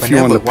 We only have a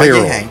few on the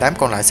payroll. Đám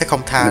còn lại sẽ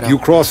không tha đâu. If you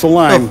cross the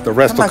line, the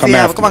rest will come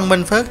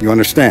after. You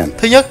understand?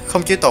 Thứ nhất,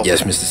 không chứa tột.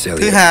 Yes, Mr.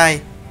 Salieri. Thứ hai,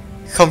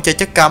 không chơi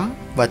chất cấm.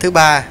 Và thứ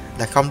ba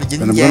là không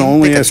dính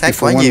dáng tới cảnh sát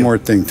quá nhiều.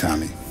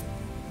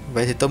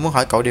 Vậy thì tôi muốn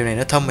hỏi cậu điều này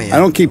nữa Tommy. I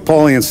don't keep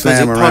Paulie and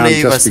Sam around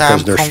just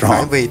because they're strong. Không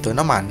phải vì tụi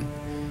nó mạnh.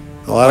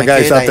 A lot of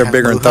guys out there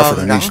bigger and tougher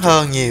than these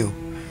two.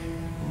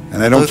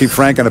 And I don't keep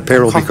Frank on the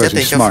payroll because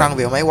he's smart.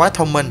 Vì ông ấy quá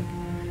thông minh.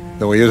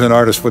 Though he is an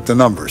artist with the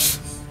numbers.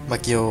 Mặc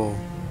dù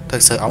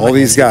thực sự ông all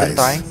these guys tính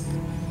toán.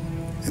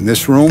 In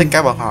this room, tất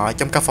cả bọn họ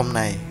trong căn phòng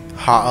này,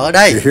 họ ở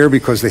đây. They're here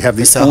because they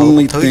have the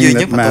only thing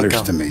that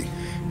matters to me.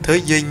 Thứ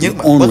duy nhất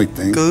mà bất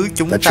cứ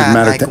chúng ta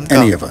ai cũng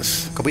cần.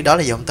 Cậu biết đó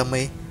là gì không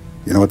Tommy?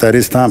 You know what that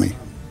is, Tommy?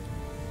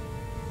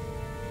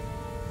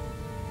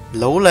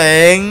 Lũ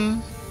liền.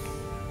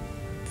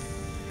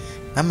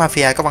 Đám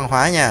Mafia có văn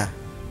hóa nha.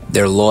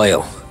 They're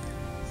loyal.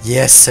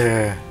 Yes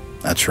sir.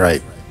 That's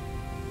right.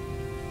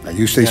 Now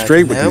you stay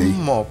straight with me.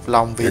 Một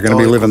lòng vì you're going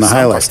to be living the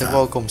high lifestyle.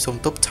 Vô cùng sung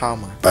túc Tom.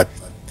 But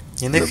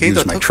you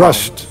lose my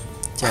trust.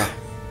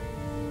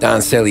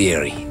 Don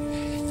Salieri,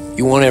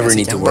 you won't ever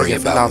need to worry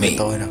about me.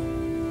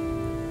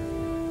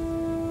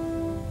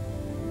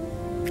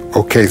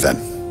 Okay then.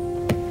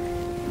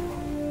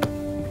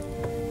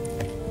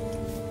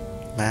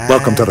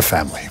 Welcome to the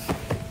family.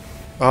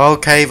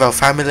 Okay, vào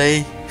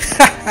family.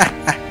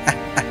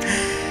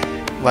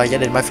 Vào gia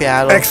đình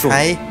Mafia luôn. Excellent.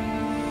 Hay.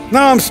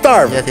 Now I'm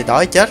starving. Giờ thì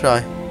đói chết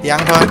rồi. Đi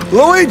ăn thôi.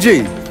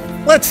 Luigi,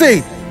 let's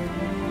eat.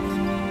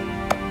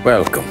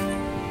 Welcome.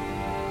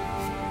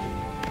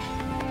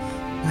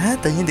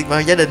 Tự nhiên được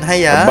vào gia đình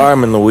hay vậy? The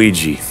barman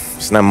Luigi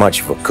is not much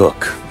of a cook,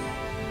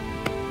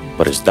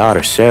 but his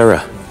daughter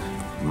Sarah,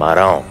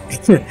 Maron.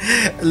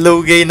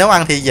 Luigi nấu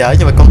ăn thì dở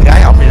nhưng mà con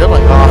gái ổng thì rất là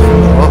ngon.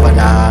 Ủa và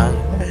đà.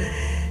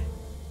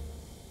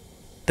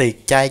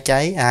 Tiệc chai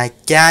cháy,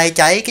 chai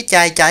cháy, cái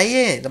chai cháy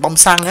ấy, là bông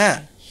xăng á.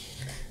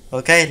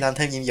 Ok, làm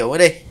thêm nhiệm vụ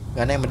đi. Rồi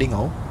anh em mình đi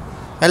ngủ.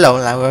 Hello,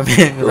 làm rồi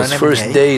anh em mình nghỉ.